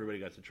Oh. everybody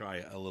got to try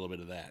a little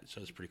bit of that.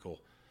 So it's pretty cool.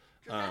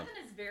 Trefethen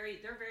is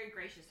they're very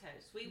gracious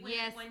hosts. We went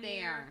Yes, one they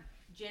year. are.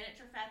 Janet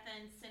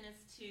Trefethen sent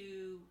us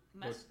to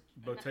Bottega. Was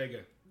it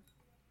Bottega.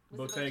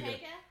 Bottega?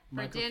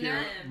 Michael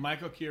dinner?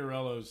 Michael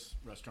Chiarello's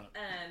restaurant.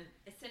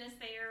 It sent us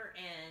there,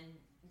 and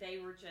they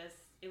were just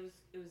it was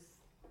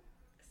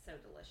so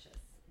delicious.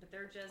 But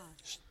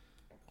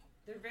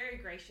they're very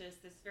gracious.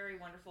 It's very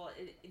wonderful.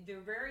 They're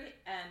very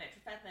at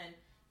Trefethen.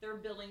 Their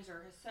buildings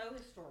are so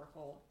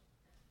historical,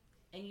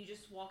 and you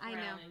just walk I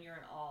around know. and you're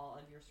in awe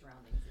of your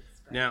surroundings. It's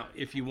great. Now,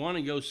 if you want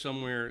to go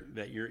somewhere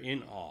that you're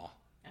in awe,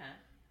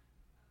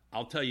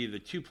 I'll tell you the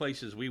two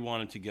places we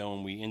wanted to go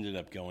and we ended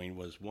up going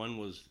one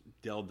was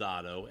Del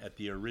Dotto at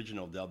the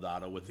original Del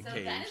Dotto with the so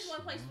caves. that is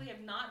one place we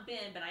have not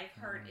been, but I've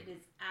heard it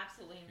is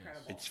absolutely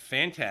incredible. It's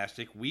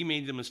fantastic. We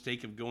made the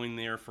mistake of going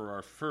there for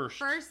our first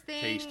thing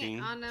tasting,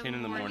 on the 10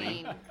 in the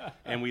morning,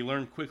 and we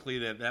learned quickly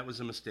that was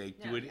a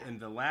mistake. No, yeah. And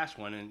the last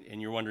one,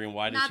 and you're wondering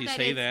why Not does he that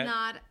say it's that?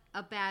 not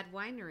a bad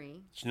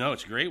winery. No,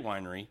 it's a great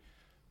winery,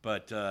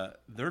 but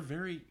they're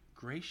very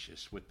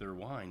gracious with their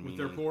wine. With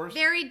their meaning- pours.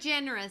 Very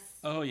generous.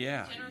 Oh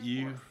yeah, Generous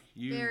you pours.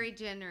 Very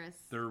generous.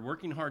 They're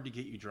working hard to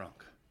get you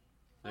drunk.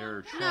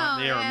 They're No, trying.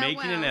 They are yeah,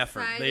 making an well,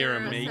 effort. cider They are or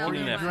The making more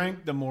something. an you effort.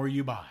 drink, the more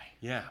you buy.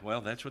 Yeah, well,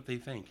 that's what they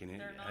think, and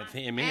They're I not-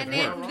 think it may And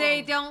have worked. if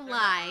they don't They're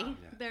not lie, wrong.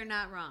 they're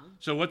not wrong.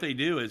 So what they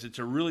do is it's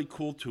a really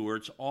cool tour.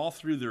 It's all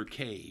through their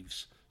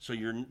caves. So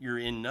you're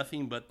in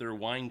nothing but their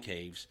wine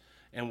caves.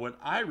 And what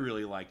I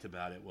really liked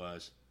about it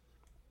was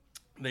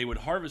they would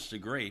harvest a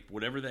grape,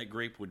 whatever that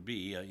grape would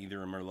be,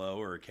 either a Merlot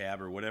or a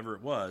Cab or whatever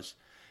it was,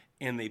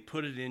 and they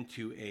put it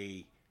into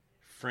a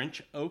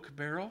French oak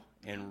barrel,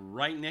 and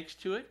right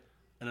next to it,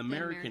 an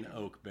American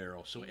oak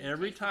barrel. So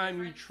every taste the time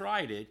you difference?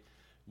 tried it,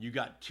 you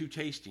got two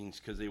tastings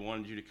because they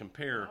wanted you to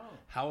compare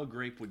how a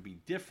grape would be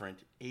different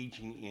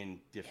aging in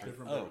different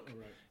Different oak. barrel,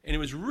 right. And it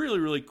was really,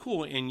 really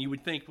cool. And you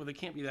would think, well, there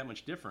can't be that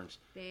much difference.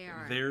 They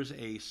are. There's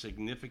a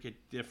significant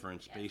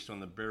difference based on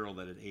the barrel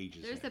that it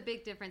ages There's in. a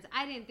big difference.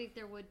 I didn't think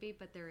there would be,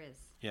 but there is.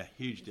 Yeah,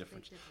 huge a big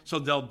difference. difference. So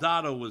Del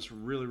Dotto was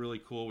really, really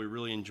cool. We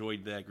really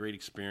enjoyed that. Great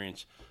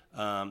experience.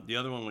 The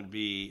other one would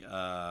be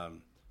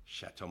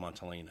Chateau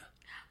Montelena.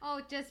 Oh,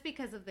 just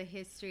because of the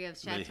history of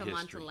The Chateau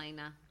history.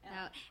 Montelena.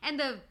 And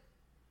the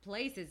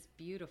place is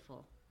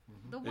beautiful.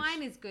 The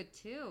wine is good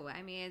too.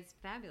 I mean, it's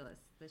fabulous.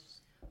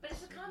 But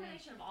it's a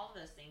combination of all of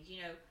those things.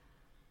 You know,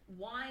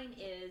 wine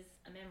is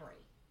a memory.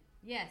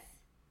 Yes.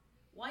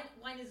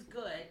 Wine is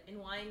good, and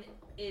wine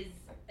is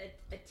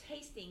a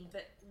tasting,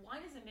 but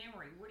wine is a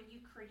memory. What are you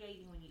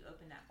creating when you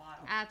open that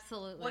bottle?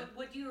 Absolutely.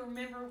 What do you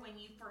remember when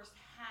you first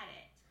had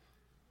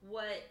it?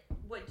 what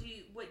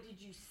did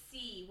you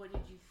see? What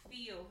did you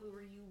feel? Who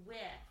were you with?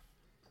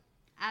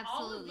 All of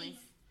Absolutely. these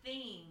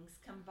things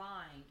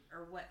combined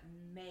are what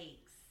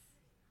makes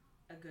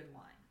a good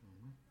wine.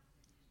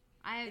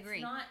 I agree.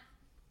 It's not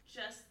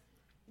just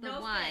The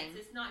no wine. offense.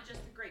 It's not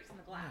just the grapes in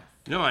the glass.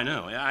 No, I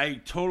know.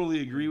 I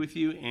totally agree with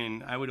you,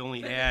 and I would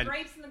only But add the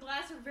grapes in the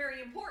glass are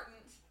very important.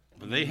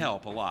 they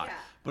help a lot. Yeah.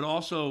 But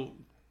also,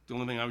 the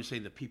only thing I would say,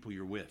 the people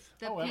you're with.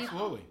 The Oh, people,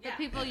 absolutely. The Yeah.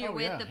 people you're Oh,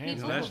 with, yeah, the hands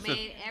people down. who That's the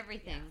made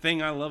everything.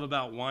 Thing I love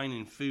about wine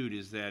and food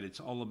is that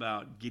it's all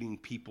about getting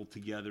people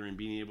together and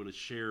being able to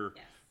share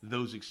Yes.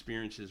 those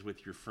experiences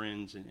with your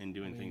friends and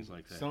doing things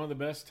like that. Some of the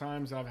best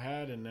times I've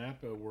had in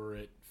Napa were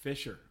at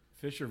Fisher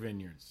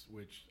Vineyards,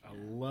 which I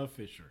love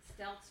Fisher.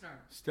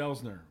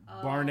 Stelzner,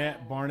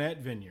 Barnett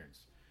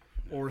Vineyards,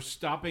 or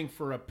stopping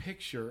for a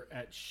picture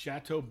at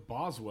Chateau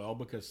Boswell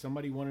because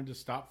somebody wanted to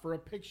stop for a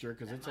picture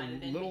because it's a might have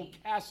been little me.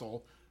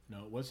 castle.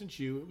 No, it wasn't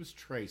you. It was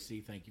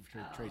Tracy. Thank you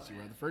for Tracy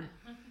Rutherford.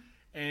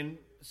 And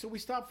so we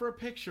stopped for a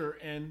picture,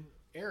 and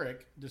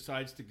Eric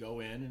decides to go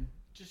in and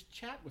just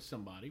chat with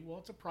somebody. Well,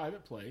 it's a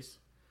private place.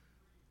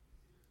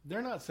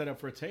 They're not set up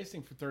for a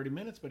tasting for 30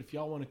 minutes, but if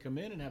y'all want to come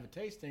in and have a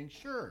tasting,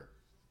 sure.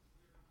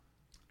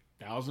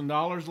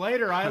 $1,000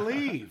 later, I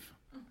leave.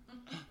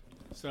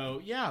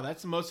 So, yeah,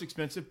 that's the most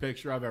expensive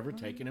picture I've ever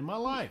taken in my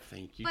life.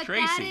 Thank you, But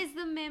Tracy. that is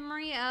the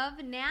memory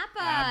of Napa.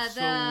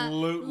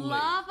 Absolutely. The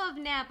love of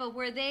Napa,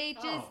 where they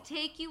just Oh.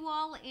 take you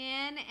all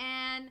in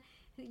and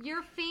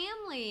your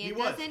family. He It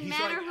was. doesn't He's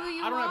matter like, who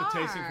you I don't are. have a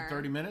tasting for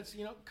 30 minutes.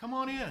 You know, come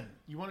on in.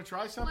 You want to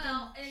try something?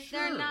 Well, and sure.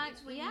 they're not-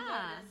 It's when Yeah.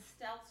 you go to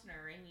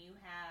Stelzner and you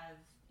have,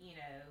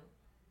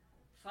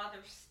 Father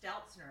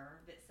Stelzner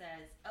that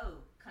says, "Oh,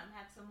 come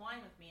have some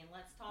wine with me and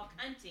let's talk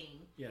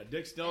hunting." Yeah,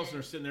 Dick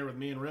Stelzner's sitting there with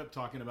me and Rip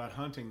talking about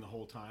hunting the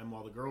whole time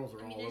while the girls are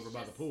I mean, all it's over by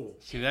the just- pool.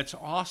 See, that's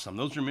awesome.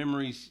 Those are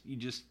memories you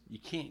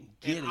can't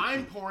get. And it.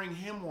 I'm pouring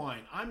him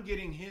wine. I'm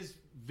getting his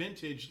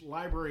vintage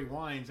library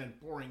wines and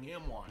pouring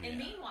him wine. And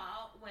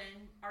meanwhile,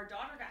 when our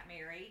daughter got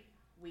married,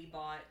 we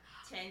bought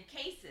 10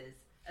 cases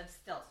of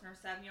Stelzner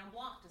Sauvignon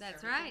Blanc to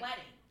That's serve at right. the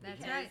wedding. That's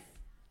because right.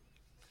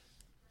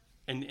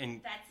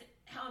 and That's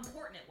how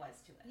important it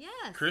was to us.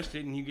 Yes. Chris,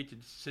 didn't you get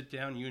to sit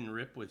down, you and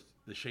Rip, with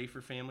the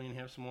Schaefer family and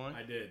have some wine?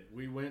 I did.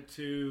 We went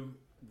to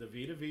the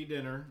Vita V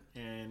dinner,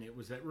 and it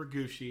was at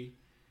Ragushi,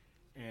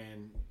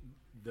 and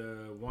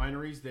the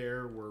wineries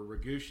there were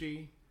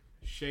Ragushi,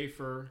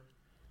 Schaefer,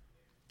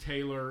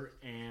 Taylor,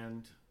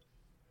 and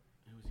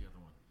who was the other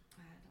one?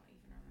 I don't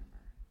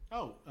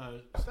even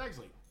remember. Oh, Stag's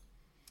Leap.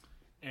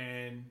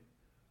 And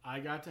I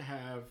got to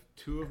have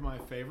two of my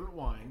favorite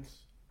wines,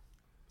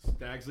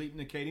 Stag's Leap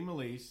and Katie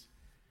Melise,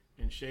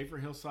 and Schaefer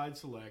Hillside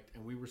Select,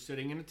 and we were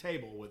sitting in a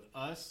table with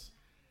us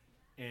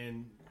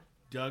and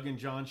Doug and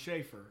John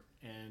Schaefer.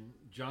 And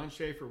John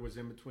Schaefer was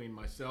in between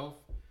myself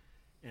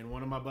and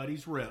one of my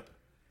buddies, Rip.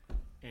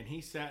 And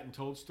he sat and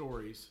told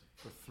stories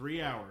for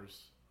 3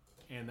 hours,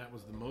 and that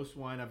was the most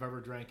wine I've ever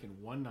drank in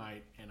one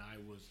night, and I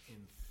was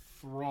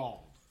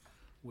enthralled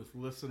with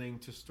listening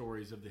to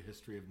stories of the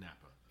history of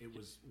Napa. It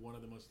was one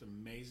of the most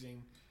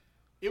amazing,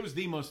 it was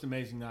the most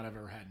amazing night I've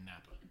ever had in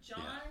Napa.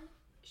 John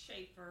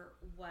Schaefer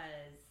was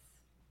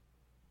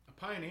A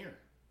pioneer.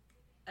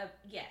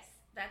 yes,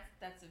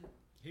 that's an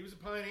He was a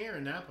pioneer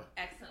in Napa.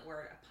 excellent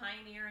word. A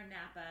pioneer in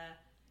Napa,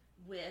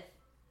 with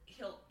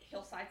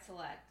Hillside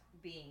Select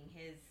being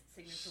his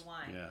signature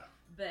wine. Yeah.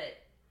 But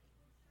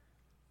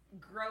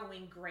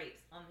growing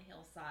grapes on the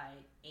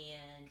hillside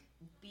and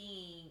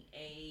being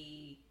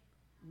a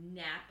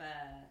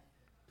Napa,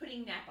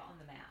 putting Napa on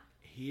the map.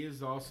 He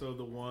is also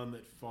the one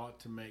that fought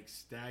to make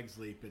Stag's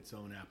Leap its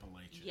own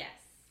appellation. Yes.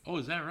 Oh,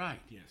 is that right?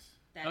 Yes.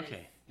 That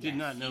Okay. is- Did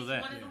not know he's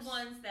that. One of Yes. the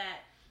ones that.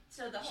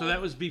 So the whole. So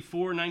that was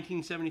before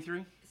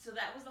 1973? So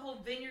that was the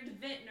whole vineyard to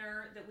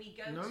vintner that we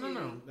go No, to.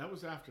 no. That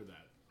was after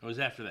that. It was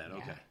after that. Yeah.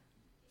 Okay.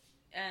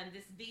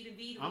 This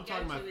V2V that I'm we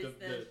talking go about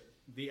to is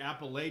the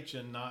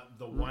appellation, not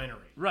the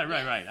winery. Right.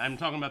 Yes. I'm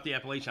talking about the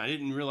appellation. I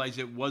didn't realize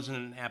it wasn't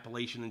an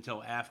appellation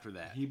until after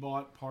that. He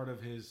bought part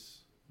of his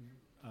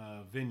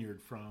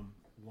vineyard from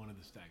one of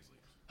the Stag's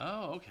Leaps.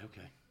 Oh,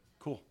 okay.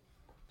 Cool.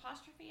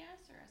 apostrophe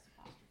S or S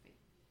apostrophe?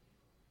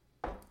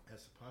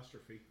 S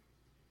apostrophe.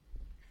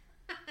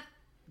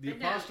 The But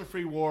no.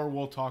 apostrophe war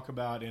we'll talk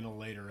about in a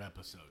later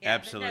episode. Yeah,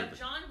 Absolutely. But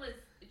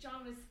no,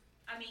 John was,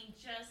 I mean,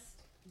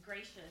 just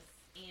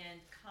gracious and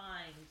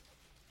kind,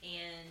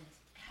 and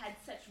had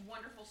such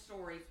wonderful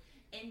stories.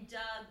 And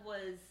Doug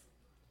was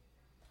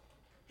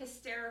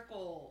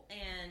hysterical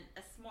and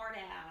a smart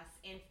ass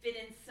and fit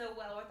in so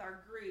well with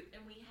our group.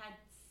 And we had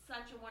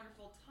such a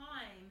wonderful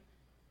time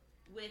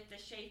with the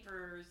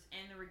Schaefers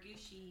and the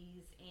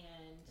Ragushis,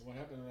 and What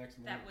happened the next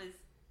morning? that was,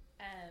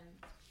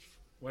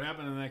 What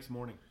happened the next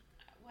morning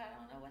well, I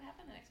don't know what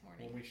happened the next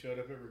morning. when we showed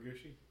up at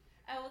Ragushi?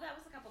 Oh, well, that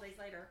was a couple days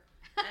later.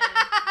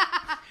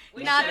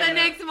 We Not showed the up-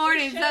 next we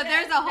morning, showed so up-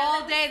 there's a no,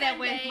 whole was day that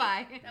went Sunday.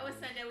 by. That was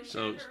Sunday. We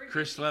So showed up at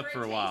Chris Ragushi slept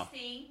for a while.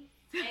 tasting,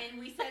 and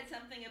we said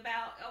something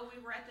about, we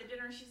were at the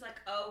dinner, and she's like,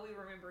 we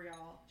remember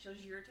y'all. Shows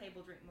your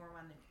table drink more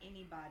wine than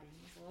anybody.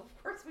 Well,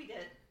 of course we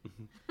did.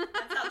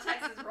 That's how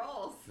Texas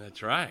rolls.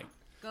 That's right.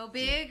 Go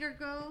big or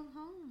go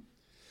home.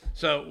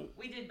 So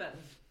We did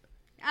both.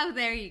 Oh,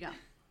 there you go.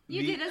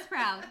 You The- did us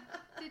proud.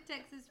 Did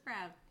Texas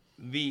proud.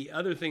 the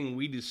other thing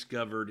we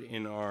discovered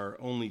in our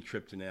only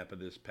trip to Napa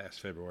this past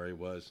February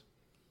was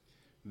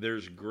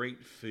there's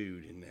great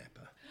food in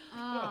Napa.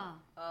 Oh,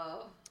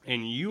 Oh.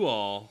 And you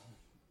all,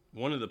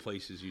 one of the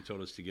places you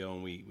told us to go,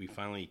 and we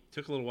finally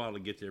took a little while to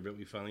get there, but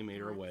we finally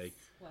made our way.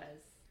 Was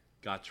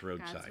Gott's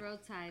Roadside. God's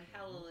roadside.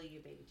 hallelujah,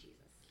 baby Jesus.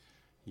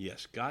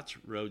 Yes, Gott's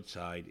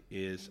Roadside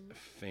is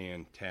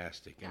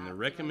fantastic. And the Gott's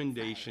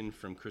recommendation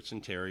from Chris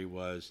and Terry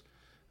was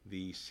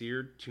the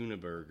seared tuna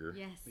burger,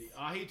 Yes. The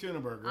ahi tuna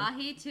burger.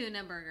 Ahi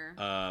tuna burger.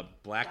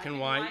 black and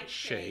white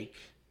shake,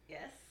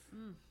 Yes.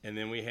 and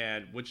then we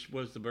had, which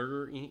was the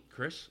burger,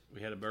 Chris?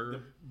 We had a burger?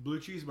 The blue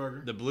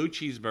cheeseburger. The blue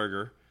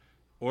cheeseburger,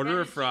 order Now,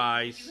 of did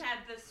fries. You had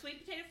the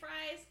sweet potato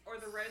fries or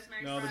the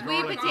rosemary No, the fries? Sweet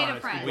garlic potato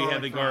fries. fries. We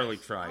had the Garlic garlic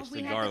fries. fries. Oh,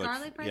 we the had the garlic,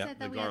 garlic fries? I Yeah, thought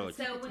the we had garlic.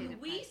 the So potato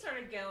when we fries.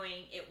 started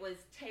going, it was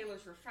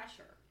Taylor's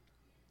Refresher.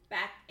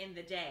 Back in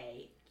the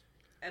day,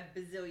 a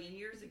bazillion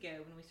years ago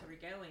when we started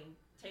going,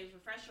 Taylor's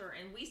Refresher,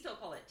 and we still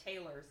call it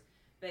Taylor's,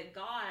 but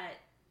Gott,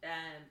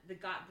 the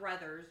Gott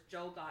brothers,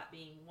 Joel Gott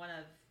being one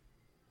of,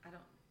 I don't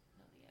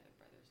know the other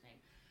brother's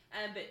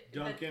name, but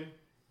Duncan.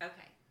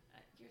 okay,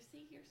 you're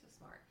so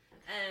smart.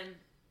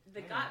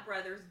 The Gott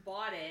brothers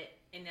bought it,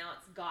 and now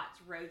it's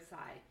Gott's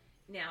Roadside.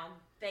 Now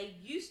they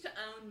used to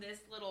own this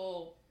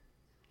little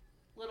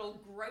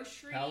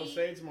grocery.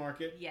 Palisades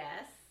Market.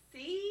 Yes.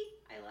 See,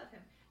 I love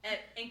him.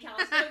 In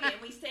Calistoga,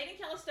 and we stayed in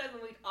Calistoga,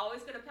 and we'd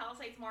always go to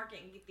Palisades Market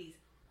and get these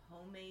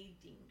homemade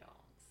ding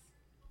dongs.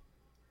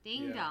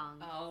 Ding Yeah. dong.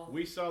 Oh,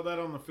 We saw that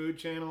on the Food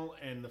Channel,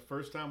 and the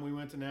first time we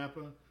went to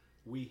Napa,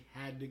 we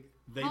had to.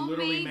 They Homemade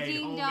literally made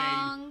ding homemade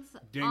dongs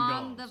ding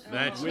on dongs. the food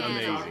That's with the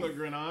amazing. chocolate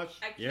Grenache.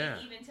 I can't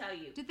Yeah. even tell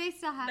you. Do they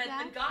still have But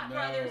that? the Gott No.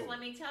 brothers, let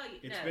me tell you,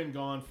 It's no. been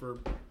gone for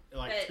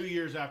like But- 2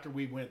 years after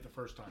we went the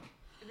first time.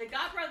 The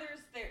Gott brothers,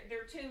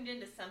 they're tuned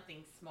into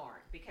something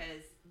smart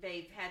because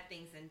they've had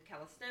things in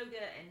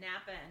Calistoga and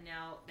Napa, and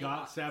now they Gott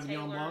bought Sauvignon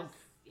Taylor's. Blanc?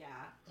 Yeah.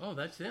 Oh,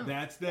 that's them.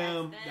 That's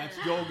them. That's That's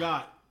them. Joel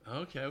Gott.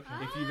 Okay.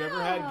 If you've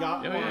ever had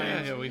Gott Yeah,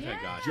 wines, yeah, we've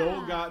had Gott.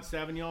 Joel Gott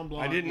Sauvignon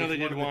Blanc. I didn't know was they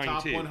did one of the wine,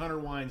 top too. 100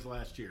 wines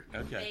last year.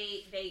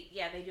 Okay.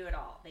 They do it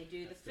all. They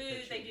do the That's the food,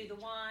 picture they we do the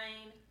used.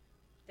 wine,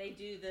 they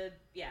do the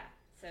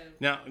So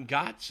Now,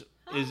 Gott's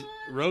is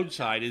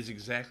roadside is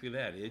exactly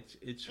that. It's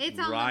It's on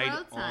the right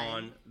roadside.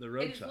 on the it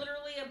is roadside.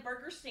 literally a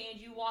burger stand.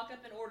 You walk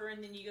up and order,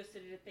 and then you go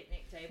sit at a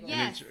picnic table.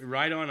 Yeah. And it's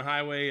right on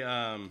Highway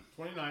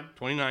 29.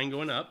 29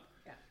 going up.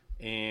 Yeah.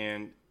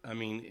 And I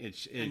mean,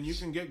 it's And you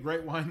can get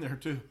great wine there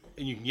too.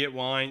 and you can get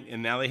wine,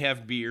 and now they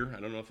have beer. I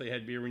don't know if they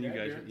had beer when you They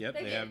guys. had beer. Yep, They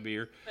they did. have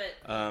beer.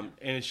 But And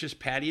it's just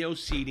patio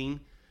seating,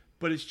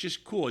 but it's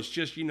just cool. It's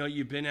just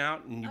you've been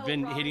out and you've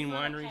been Rob, hitting it's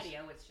not a wineries.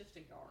 patio, it's just a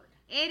yard.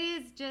 It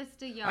is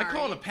just a yard. I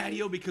call it a It's-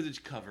 patio because it's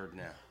covered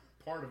now.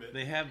 Part of it.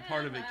 They have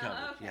part of it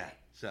covered. Okay. Yeah.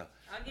 So.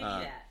 I'll give you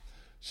that.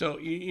 So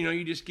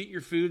you just get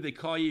your food. They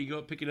call you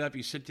go pick it up.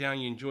 You sit down.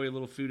 You enjoy a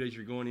little food as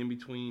you're going in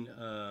between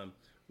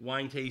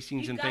wine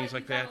tastings and things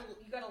like that.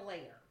 You got a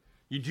layer.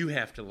 You do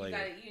have to You layer.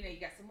 got you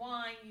got some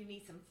wine. You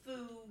need some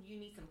food. You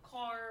need some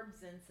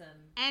carbs and some.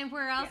 And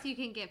where else Yeah. you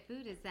can get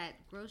food is that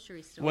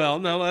grocery store. Well,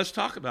 no, let's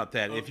talk about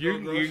that. If Oakville you're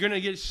grocery. going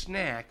to get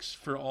snacks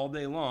for all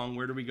day long,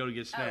 where do we go to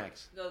get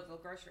snacks? Oh, Oakville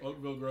grocery.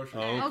 Oakville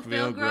Grocery. Oakville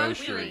Oakville We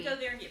Grocery. would go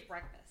there and get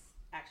breakfast.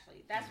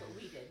 Actually, that's what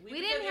we did. we would go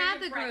didn't there and have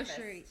the get breakfast.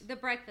 grocery, the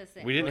breakfast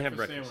there. We didn't have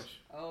breakfast. Sandwich.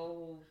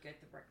 Oh, get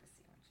the breakfast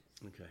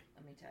sandwiches. Okay.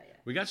 Let me tell you.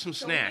 We got some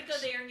So snacks. we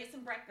would go there and get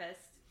some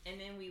breakfast, and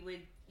then we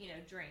would,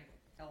 drink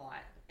a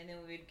lot, and then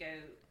we would go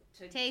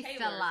to Taste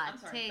Taylor's, a lot. I'm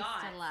sorry, Taste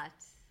Gott's, a lot.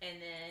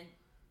 and then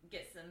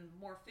get some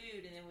more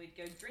food, and then we'd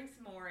go drink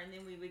some more, and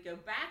then we would go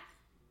back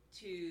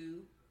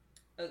to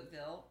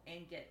Oakville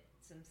and get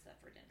some stuff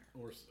for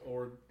dinner.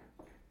 Or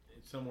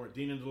somewhere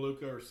Dina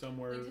DeLuca or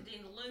somewhere. Went to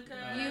Dean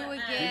DeLuca. You would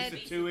get-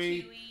 Visa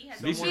Tui.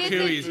 Visa Somewhere-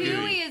 Tui is Tui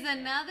good. is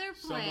another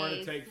place. Somewhere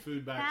to take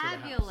food back to the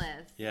house.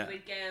 Fabulous. Yeah. We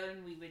would go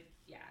and we would,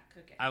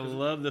 cook it. I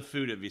love the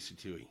food at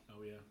Visitui.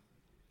 Oh yeah,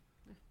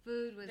 The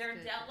food was Their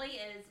good. deli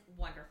is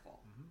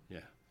wonderful. Yeah.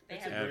 They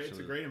it's have a great, it's a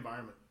Absolutely. great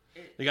environment.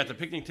 They got the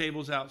picnic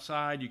tables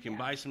outside. You can Yeah.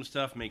 buy some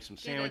stuff, make some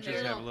Get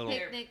sandwiches, a have a little.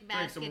 picnic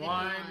basket some if you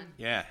wine. want.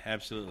 Yeah,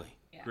 absolutely.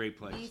 Yeah. Great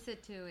place. Lisa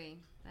Tui.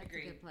 That's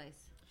Agreed. a good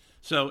place.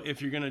 So,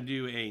 if you're going to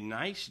do a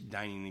nice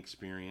dining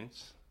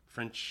experience,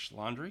 French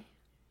Laundry.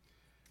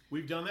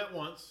 We've done that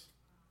once,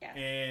 Yes.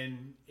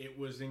 and it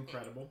was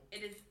incredible.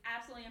 It is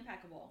absolutely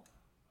impeccable.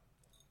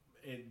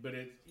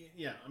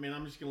 Yeah. I mean,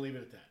 I'm just gonna leave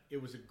it at that.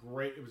 It was a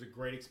great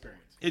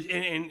experience.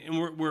 And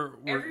we're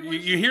Everyone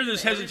you hear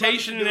this should do it.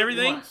 hesitation and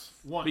Everybody should do it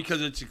everything once.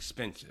 because it's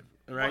expensive,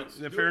 right? Once. Is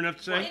that Do fair it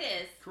enough to once. say?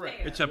 It is. Correct.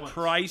 fair. It's a Once.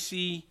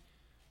 pricey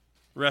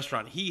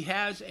restaurant. He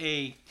has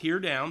a tier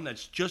down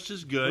that's just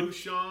as good.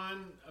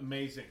 Bouchon,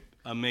 amazing.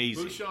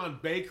 Amazing. Bouchon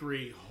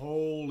Bakery,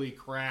 holy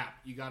crap!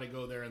 You got to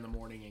go there in the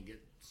morning and get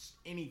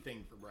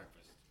anything for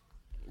breakfast.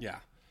 Yeah.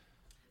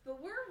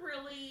 But we're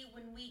really,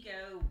 when we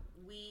go,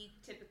 we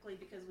typically,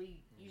 because we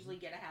usually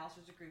get a house,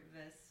 there's a group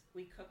of us,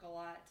 we cook a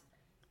lot.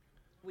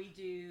 We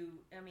do.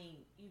 I mean,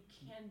 you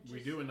can. Just,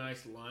 We do a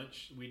nice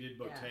lunch. We did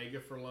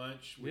Bottega for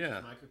lunch, which Yeah.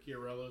 is Michael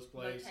Chiarello's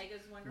place.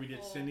 Bottega's wonderful. We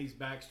did Cindy's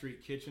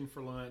Backstreet Kitchen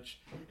for lunch.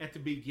 At the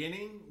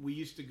beginning, we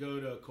used to go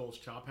to Cole's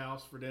Chop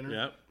House for dinner,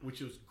 Yep. which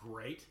was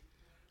great.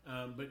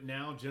 But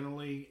now,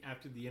 generally,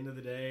 after the end of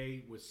the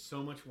day, with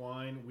so much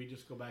wine, we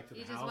just go back to the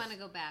You house. just want to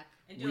go back.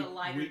 and do a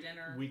lighter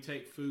dinner. We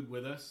take food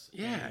with us.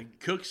 Yeah, and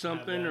cook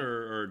something that.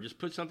 or just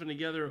put something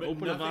together. but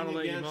Open a nothing bottle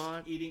that you against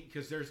bought. eating,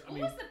 because there's, what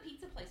was the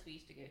pizza place we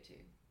used to go to?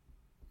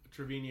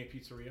 Trevino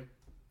Pizzeria.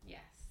 Yes,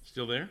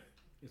 Still there?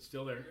 It's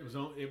still there.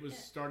 It was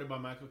started by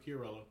Michael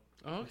Chiarello.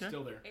 Oh, okay. It's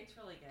still there. it's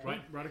really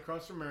good. Right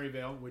across from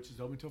Maryvale, which is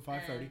open till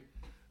 5:30.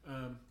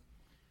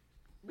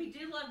 We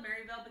do love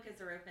Maryville because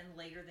they're open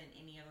later than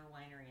any other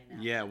winery in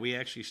Napa. Yeah, we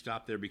actually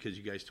stopped there because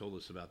you guys told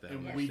us about that.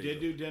 And on we the did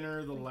stage. do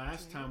dinner the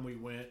last time we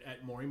went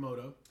at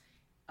Morimoto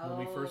when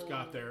we first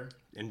got there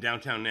in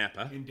downtown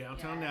Napa. in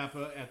downtown Yes.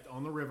 Napa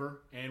on the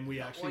river, and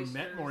we actually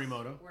met Oysters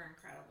Morimoto. Were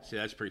incredible. See,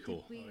 that's pretty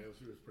cool. Oh, it was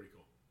pretty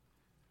cool.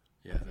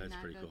 Yeah, Did that's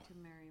not pretty go cool. to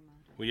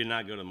Marimoto. We did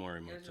not go to It was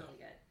Morimoto. really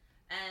good.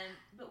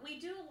 But we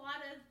do a lot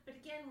of. But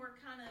again, we're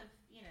kind of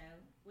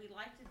we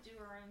like to do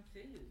our own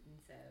food, and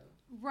so.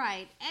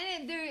 Right,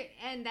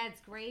 and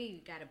that's great.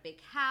 You got a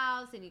big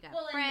house, and you got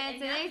Well,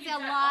 friends, and, now it's you've a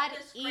got lot all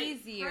this great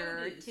easier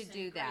produce to and do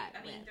great- that.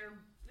 I mean, with. they're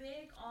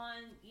big on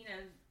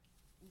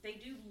they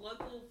do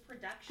local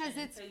production 'Cause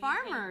it's so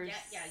farmers.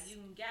 you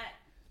can get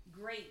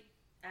great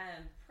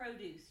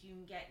produce, you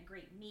can get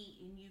great meat,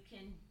 and you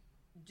can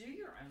do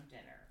your own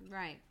dinner.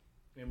 Right,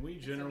 And we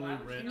so generally why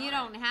would rent. and you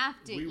don't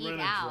have to we eat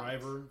rent out. a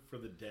driver for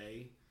the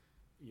day.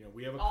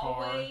 We have a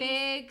Always. car.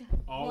 Big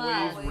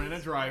Always plus. rent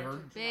a driver.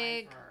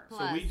 Big driver.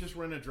 plus. So we just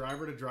rent a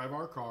driver to drive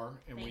our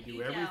car, and we Thank do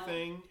you, Del.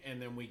 everything, and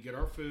then we get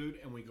our food,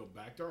 and we go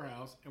back to our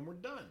house, and we're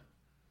done.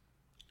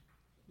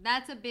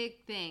 That's a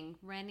big thing,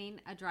 renting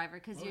a driver,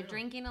 because Oh, you're yeah.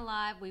 drinking a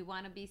lot. We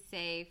want to be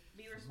safe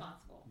Be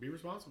responsible. Be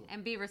responsible.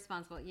 and be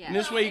responsible. And Yeah.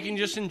 this way you can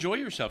just enjoy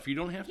yourself. You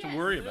don't have to Yes.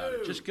 worry about it.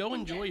 No. Just go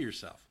enjoy Yes.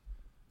 yourself.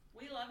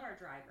 We love our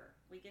driver.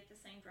 We get the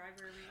same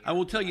driver every year. I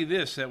will tell you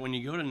this, that when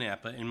you go to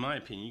Napa, in my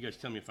opinion, you guys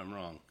tell me if I'm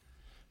wrong,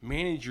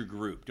 manage your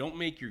group. Don't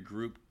make your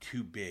group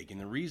too big.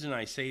 And the reason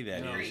I say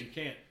that No, is, you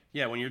can't.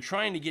 yeah, when you're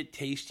trying to get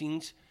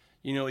tastings,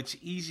 it's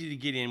easy to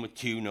get in with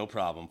 2, no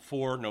problem.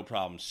 4, no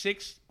problem.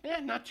 6,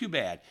 not too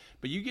bad.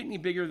 But you get any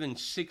bigger than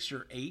 6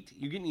 or 8,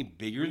 you get any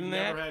bigger We've than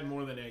never that, had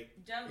more than 8.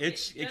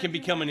 it can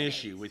become an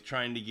issue with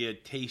trying to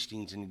get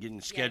tastings and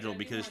getting scheduled don't do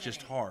because it's more than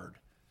just 8. hard.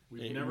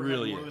 We've It never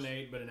really had more is. than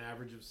 8, but an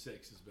average of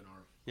 6 has been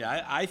our.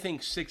 Yeah, I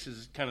think 6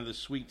 is kind of the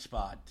sweet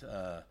spot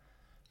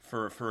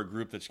for a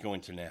group that's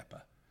going to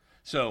Napa.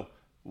 So,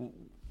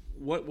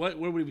 what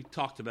we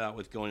talked about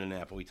with going to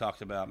Napa? We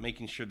talked about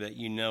making sure that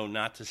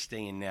not to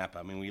stay in Napa.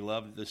 I mean, we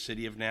love the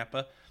city of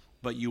Napa,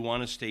 but you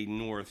want to stay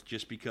north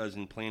just because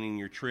in planning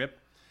your trip,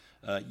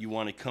 you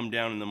want to come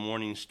down in the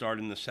morning, start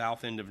in the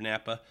south end of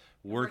Napa,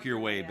 work your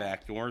way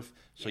back north,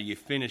 so you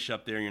finish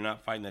up there and you're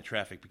not fighting that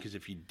traffic. Because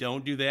if you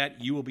don't do that,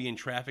 you will be in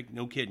traffic,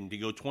 no kidding. To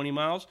go 20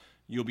 miles,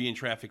 you'll be in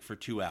traffic for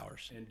 2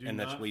 hours, And do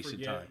that's not wasted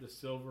forget time. the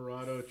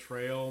Silverado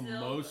Trail.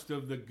 Most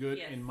of the good,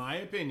 Yes. in my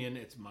opinion,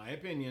 it's my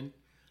opinion,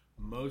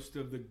 most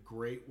of the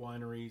great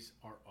wineries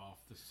are off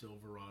the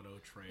Silverado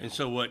Trail. And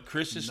so what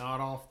Chris is not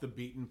off the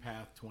beaten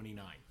path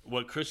 29.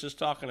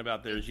 talking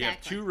about there is you have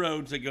Exactly. 2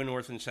 roads that go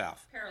north and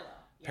south. parallel.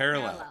 Yeah.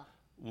 Parallel.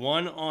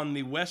 One on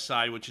the west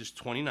side, which is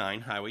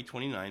 29, Highway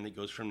 29, that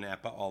goes from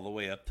Napa all the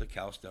way up to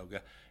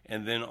Calistoga.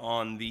 And then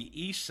on the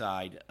east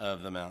side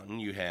of the mountain,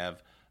 you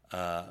have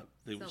the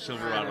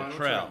Silverado Trail.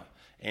 Trail.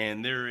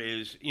 And there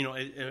is,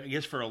 I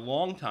guess for a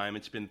long time,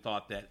 it's been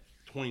thought that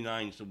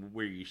 29 is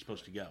where you're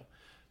supposed to go.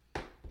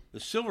 The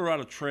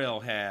Silverado Trail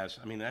has,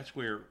 that's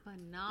where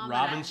Phenomenal.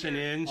 Robinson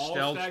Inn, All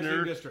of Stag's Leap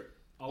Stelzner, District.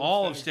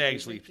 all of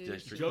Stag's Leap District.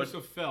 District.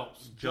 Joseph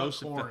Phelps,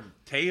 Joseph Duckhorn,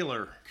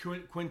 Taylor,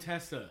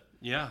 Quintessa,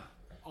 yeah.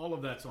 all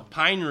of that's on.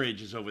 Pine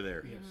Ridge is over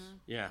there. Yes.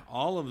 Yeah,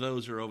 all of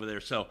those are over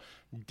there. So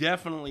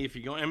definitely, if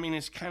you go,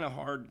 it's kind of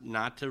hard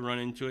not to run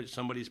into it.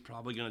 Somebody's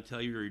probably going to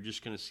tell you, or you're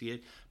just going to see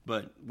it.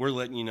 But we're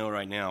letting you know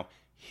right now.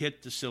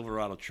 Hit the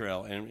Silverado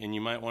Trail, and you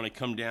might want to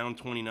come down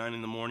 29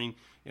 in the morning,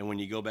 and when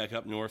you go back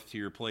up north to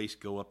your place,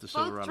 go up the Both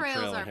Silverado trails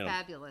Trail. are and hit 'em.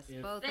 fabulous.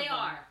 Both They of them.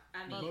 are.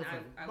 I mean,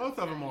 Both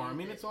of them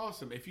are. It's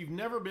awesome. If you've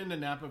never been to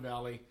Napa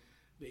Valley,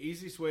 the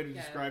easiest way to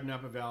describe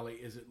Napa Valley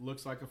is it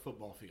looks like a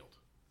football field.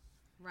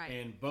 Right.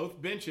 And both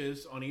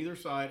benches on either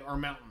side are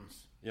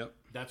mountains. Yep.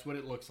 That's what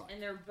it looks like.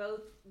 And they're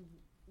both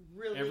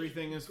really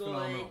Everything is good.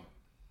 phenomenal.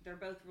 They're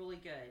both really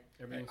good.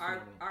 Everything's our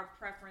phenomenal. our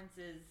preference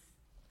is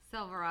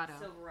Silverado.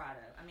 Silverado.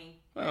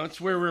 Well, it's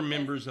where we're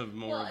members of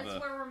more well, of it's the.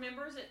 where we're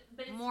members,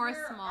 but it's More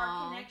where small.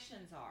 our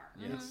connections are.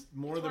 It's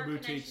more It's the where our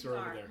boutiques connections are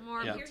over there.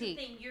 More Yeah. Here's boutique.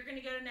 the thing: you're going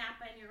to go to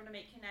Napa and you're going to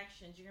make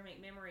connections. You're going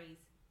to make memories,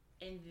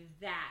 and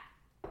that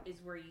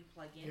is where you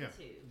plug into.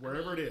 Yeah,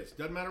 wherever it is,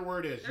 doesn't matter where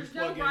it is. There's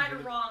you no plug right or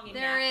into wrong in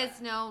There Napa. is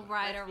no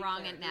right or Let's be wrong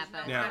clear. at There's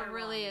Napa. no Now- right or There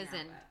really wrong in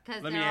isn't. Napa.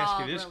 Because Let they're me ask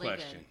you all this really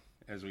question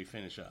as we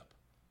finish up.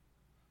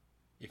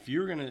 If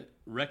you're going to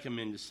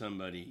recommend to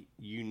somebody,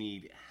 you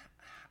need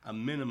a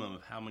minimum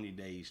of how many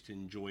days to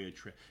enjoy a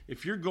trip.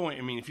 If you're going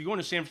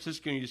to San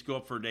Francisco and you just go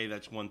up for a day,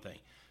 that's one thing.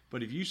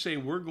 But if you say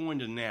we're going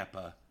to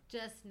Napa,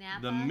 Just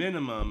Napa. the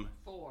minimum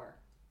 4.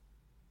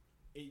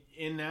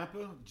 In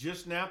Napa,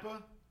 just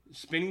Napa,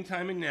 spending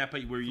time in Napa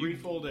where 3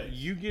 full days.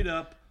 you get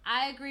up.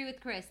 I agree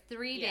with Chris.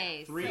 3 Yeah.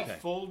 days. 3 Okay.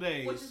 full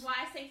days. Which is why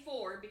I say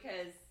 4,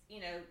 because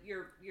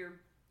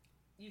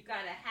you've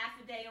got a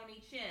half a day on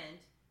each end,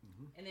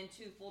 and then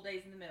 2 full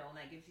days in the middle, and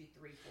that gives you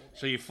 3 full days.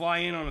 So you fly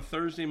in on a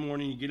Thursday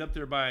morning, you get up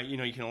there by, you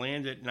can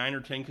land at 9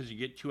 or 10 because you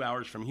get 2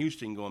 hours from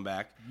Houston going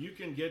back. You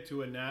can get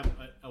to a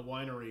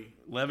winery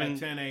 11 at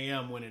 10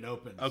 a.m. when it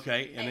opens.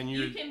 Okay, and then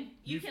you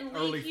can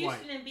early leave Houston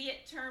flight. and be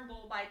at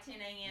Turnbull by 10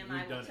 a.m. We've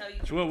I will done tell it. you.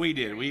 That's from what we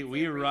did. experience,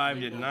 We every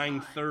arrived at single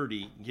time.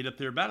 9:30, get up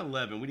there about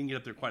 11. We didn't get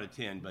up there quite at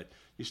 10, but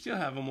you still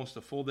have almost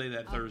a full day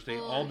that Thursday,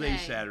 full all day day.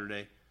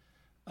 Saturday,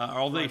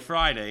 all day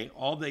Friday,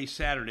 all day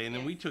Saturday, and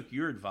then we took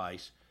your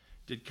advice,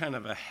 did kind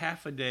of a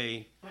half a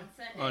day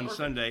on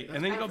Sunday,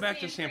 and then go back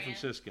to San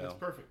Francisco. That's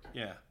perfect.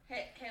 Yeah.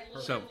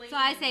 So So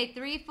I say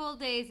 3 full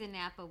days in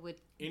Napa would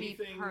be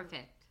Anything-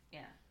 perfect.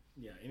 yeah.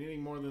 Yeah,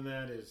 anything more than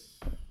that is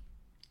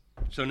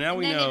So now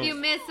we And then know. if you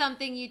miss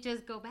something, you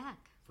just go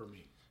back. for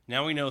me.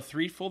 Now we know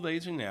 3 full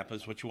days in Napa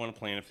is what you want to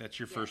plan if that's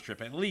your first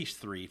trip. At least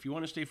 3. If you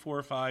want to stay 4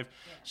 or 5,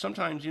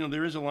 sometimes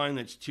there is a line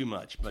that's too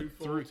much. But 2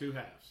 full, 2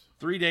 halves,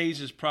 3 days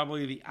is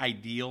probably the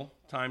ideal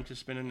time to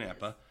spend in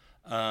Napa.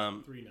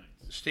 3 nights.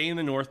 Stay in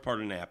the north part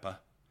of Napa.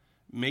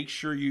 Make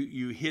sure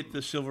you hit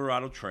the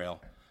Silverado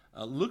Trail.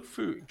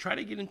 Try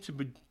to get into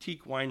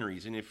boutique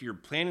wineries, and if you're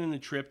planning the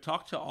trip,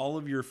 talk to all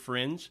of your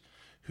friends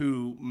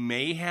who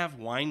may have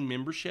wine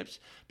memberships,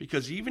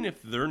 because even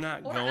if they're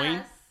not Or going,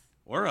 us.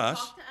 or us,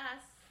 Talk to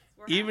us.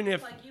 We're even happy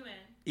if to plug you in.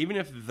 even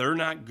if they're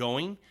not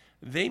going,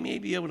 they may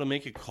be able to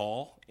make a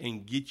call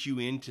and get you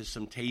into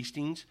some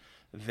tastings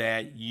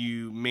that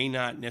you may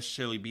not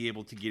necessarily be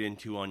able to get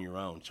into on your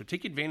own. So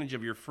take advantage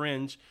of your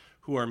friends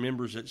who are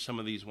members at some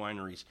of these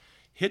wineries.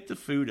 Hit the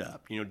food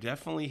up.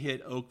 Definitely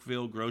hit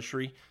Oakville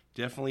Grocery.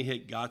 Definitely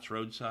hit Gott's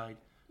Roadside.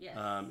 Yes.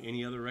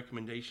 Any other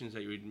recommendations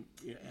that you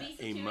would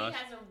Visa a Tui must?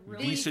 has a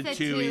really Visa Visa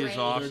Tui is Tui.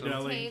 awesome.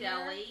 Deli.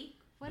 deli.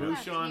 What about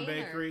Bouchon Taylor?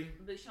 Bakery.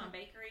 Bouchon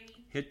Bakery.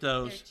 Hit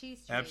those. Their cheese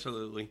treats.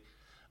 Absolutely.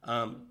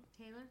 Taylor?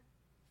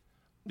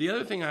 The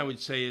other thing I would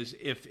say is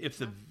if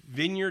the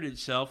vineyard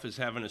itself is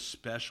having a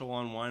special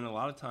on wine, a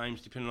lot of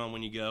times, depending on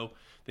when you go,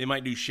 they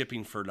might do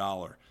shipping for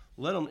 $1.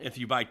 Let them, if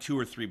you buy 2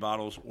 or 3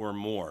 bottles or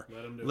more,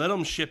 let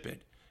them ship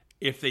it.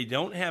 If they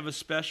don't have a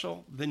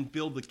special, then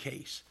build the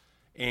case.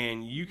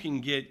 And you can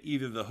get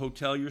either the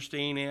hotel you're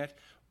staying at,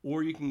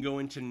 or you can go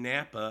into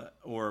Napa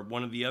or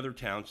one of the other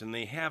towns, and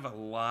they have a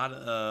lot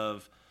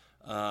of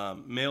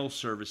mail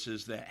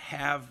services that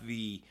have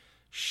the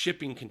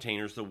shipping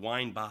containers, the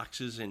wine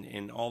boxes,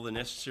 and all the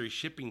necessary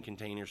shipping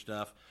container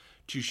stuff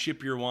to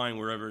ship your wine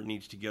wherever it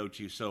needs to go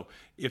to. So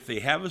if they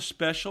have a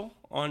special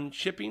on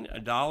shipping,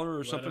 $1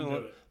 or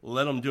something,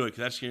 let them do it, because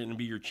that's going to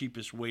be your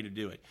cheapest way to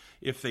do it.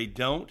 If they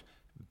don't,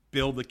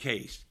 build the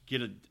case.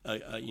 Get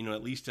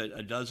at least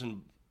a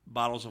dozen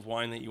bottles of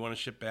wine that you want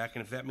to ship back,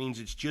 and if that means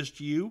it's just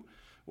you,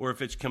 or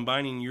if it's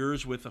combining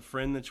yours with a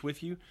friend that's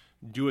with you,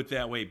 do it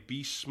that way.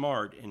 Be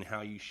smart in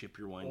how you ship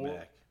your wine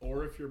back.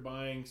 Or if you're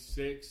buying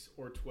 6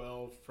 or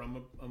 12 from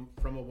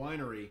a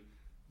winery,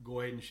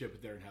 go ahead and ship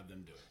it there and have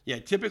them do it. Yeah,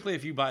 typically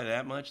if you buy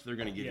that much, they're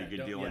going to give you a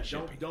good deal on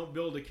shipping. Don't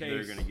build a case.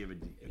 They're going to give a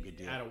good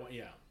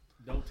deal.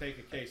 Don't take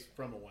a case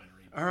from a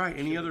winery. All right.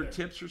 Any Ship it other there.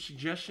 tips or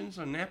suggestions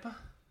on Napa?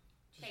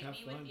 Take have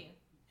me fun. with you.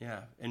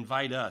 Yeah,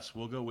 invite us.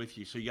 We'll go with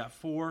you. So you got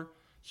 4.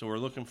 So we're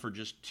looking for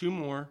just 2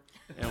 more,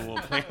 and we'll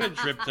plan a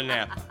trip to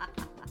Napa.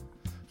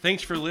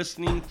 Thanks for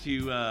listening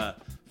to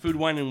Food,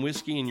 Wine, and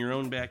Whiskey in Your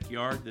Own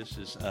Backyard. This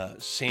is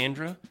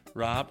Sandra,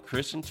 Rob,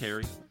 Chris, and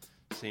Terry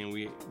saying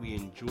we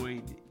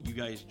enjoyed you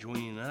guys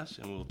joining us,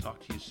 and we'll talk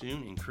to you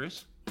soon. And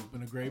Chris?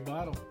 Open a great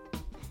bottle.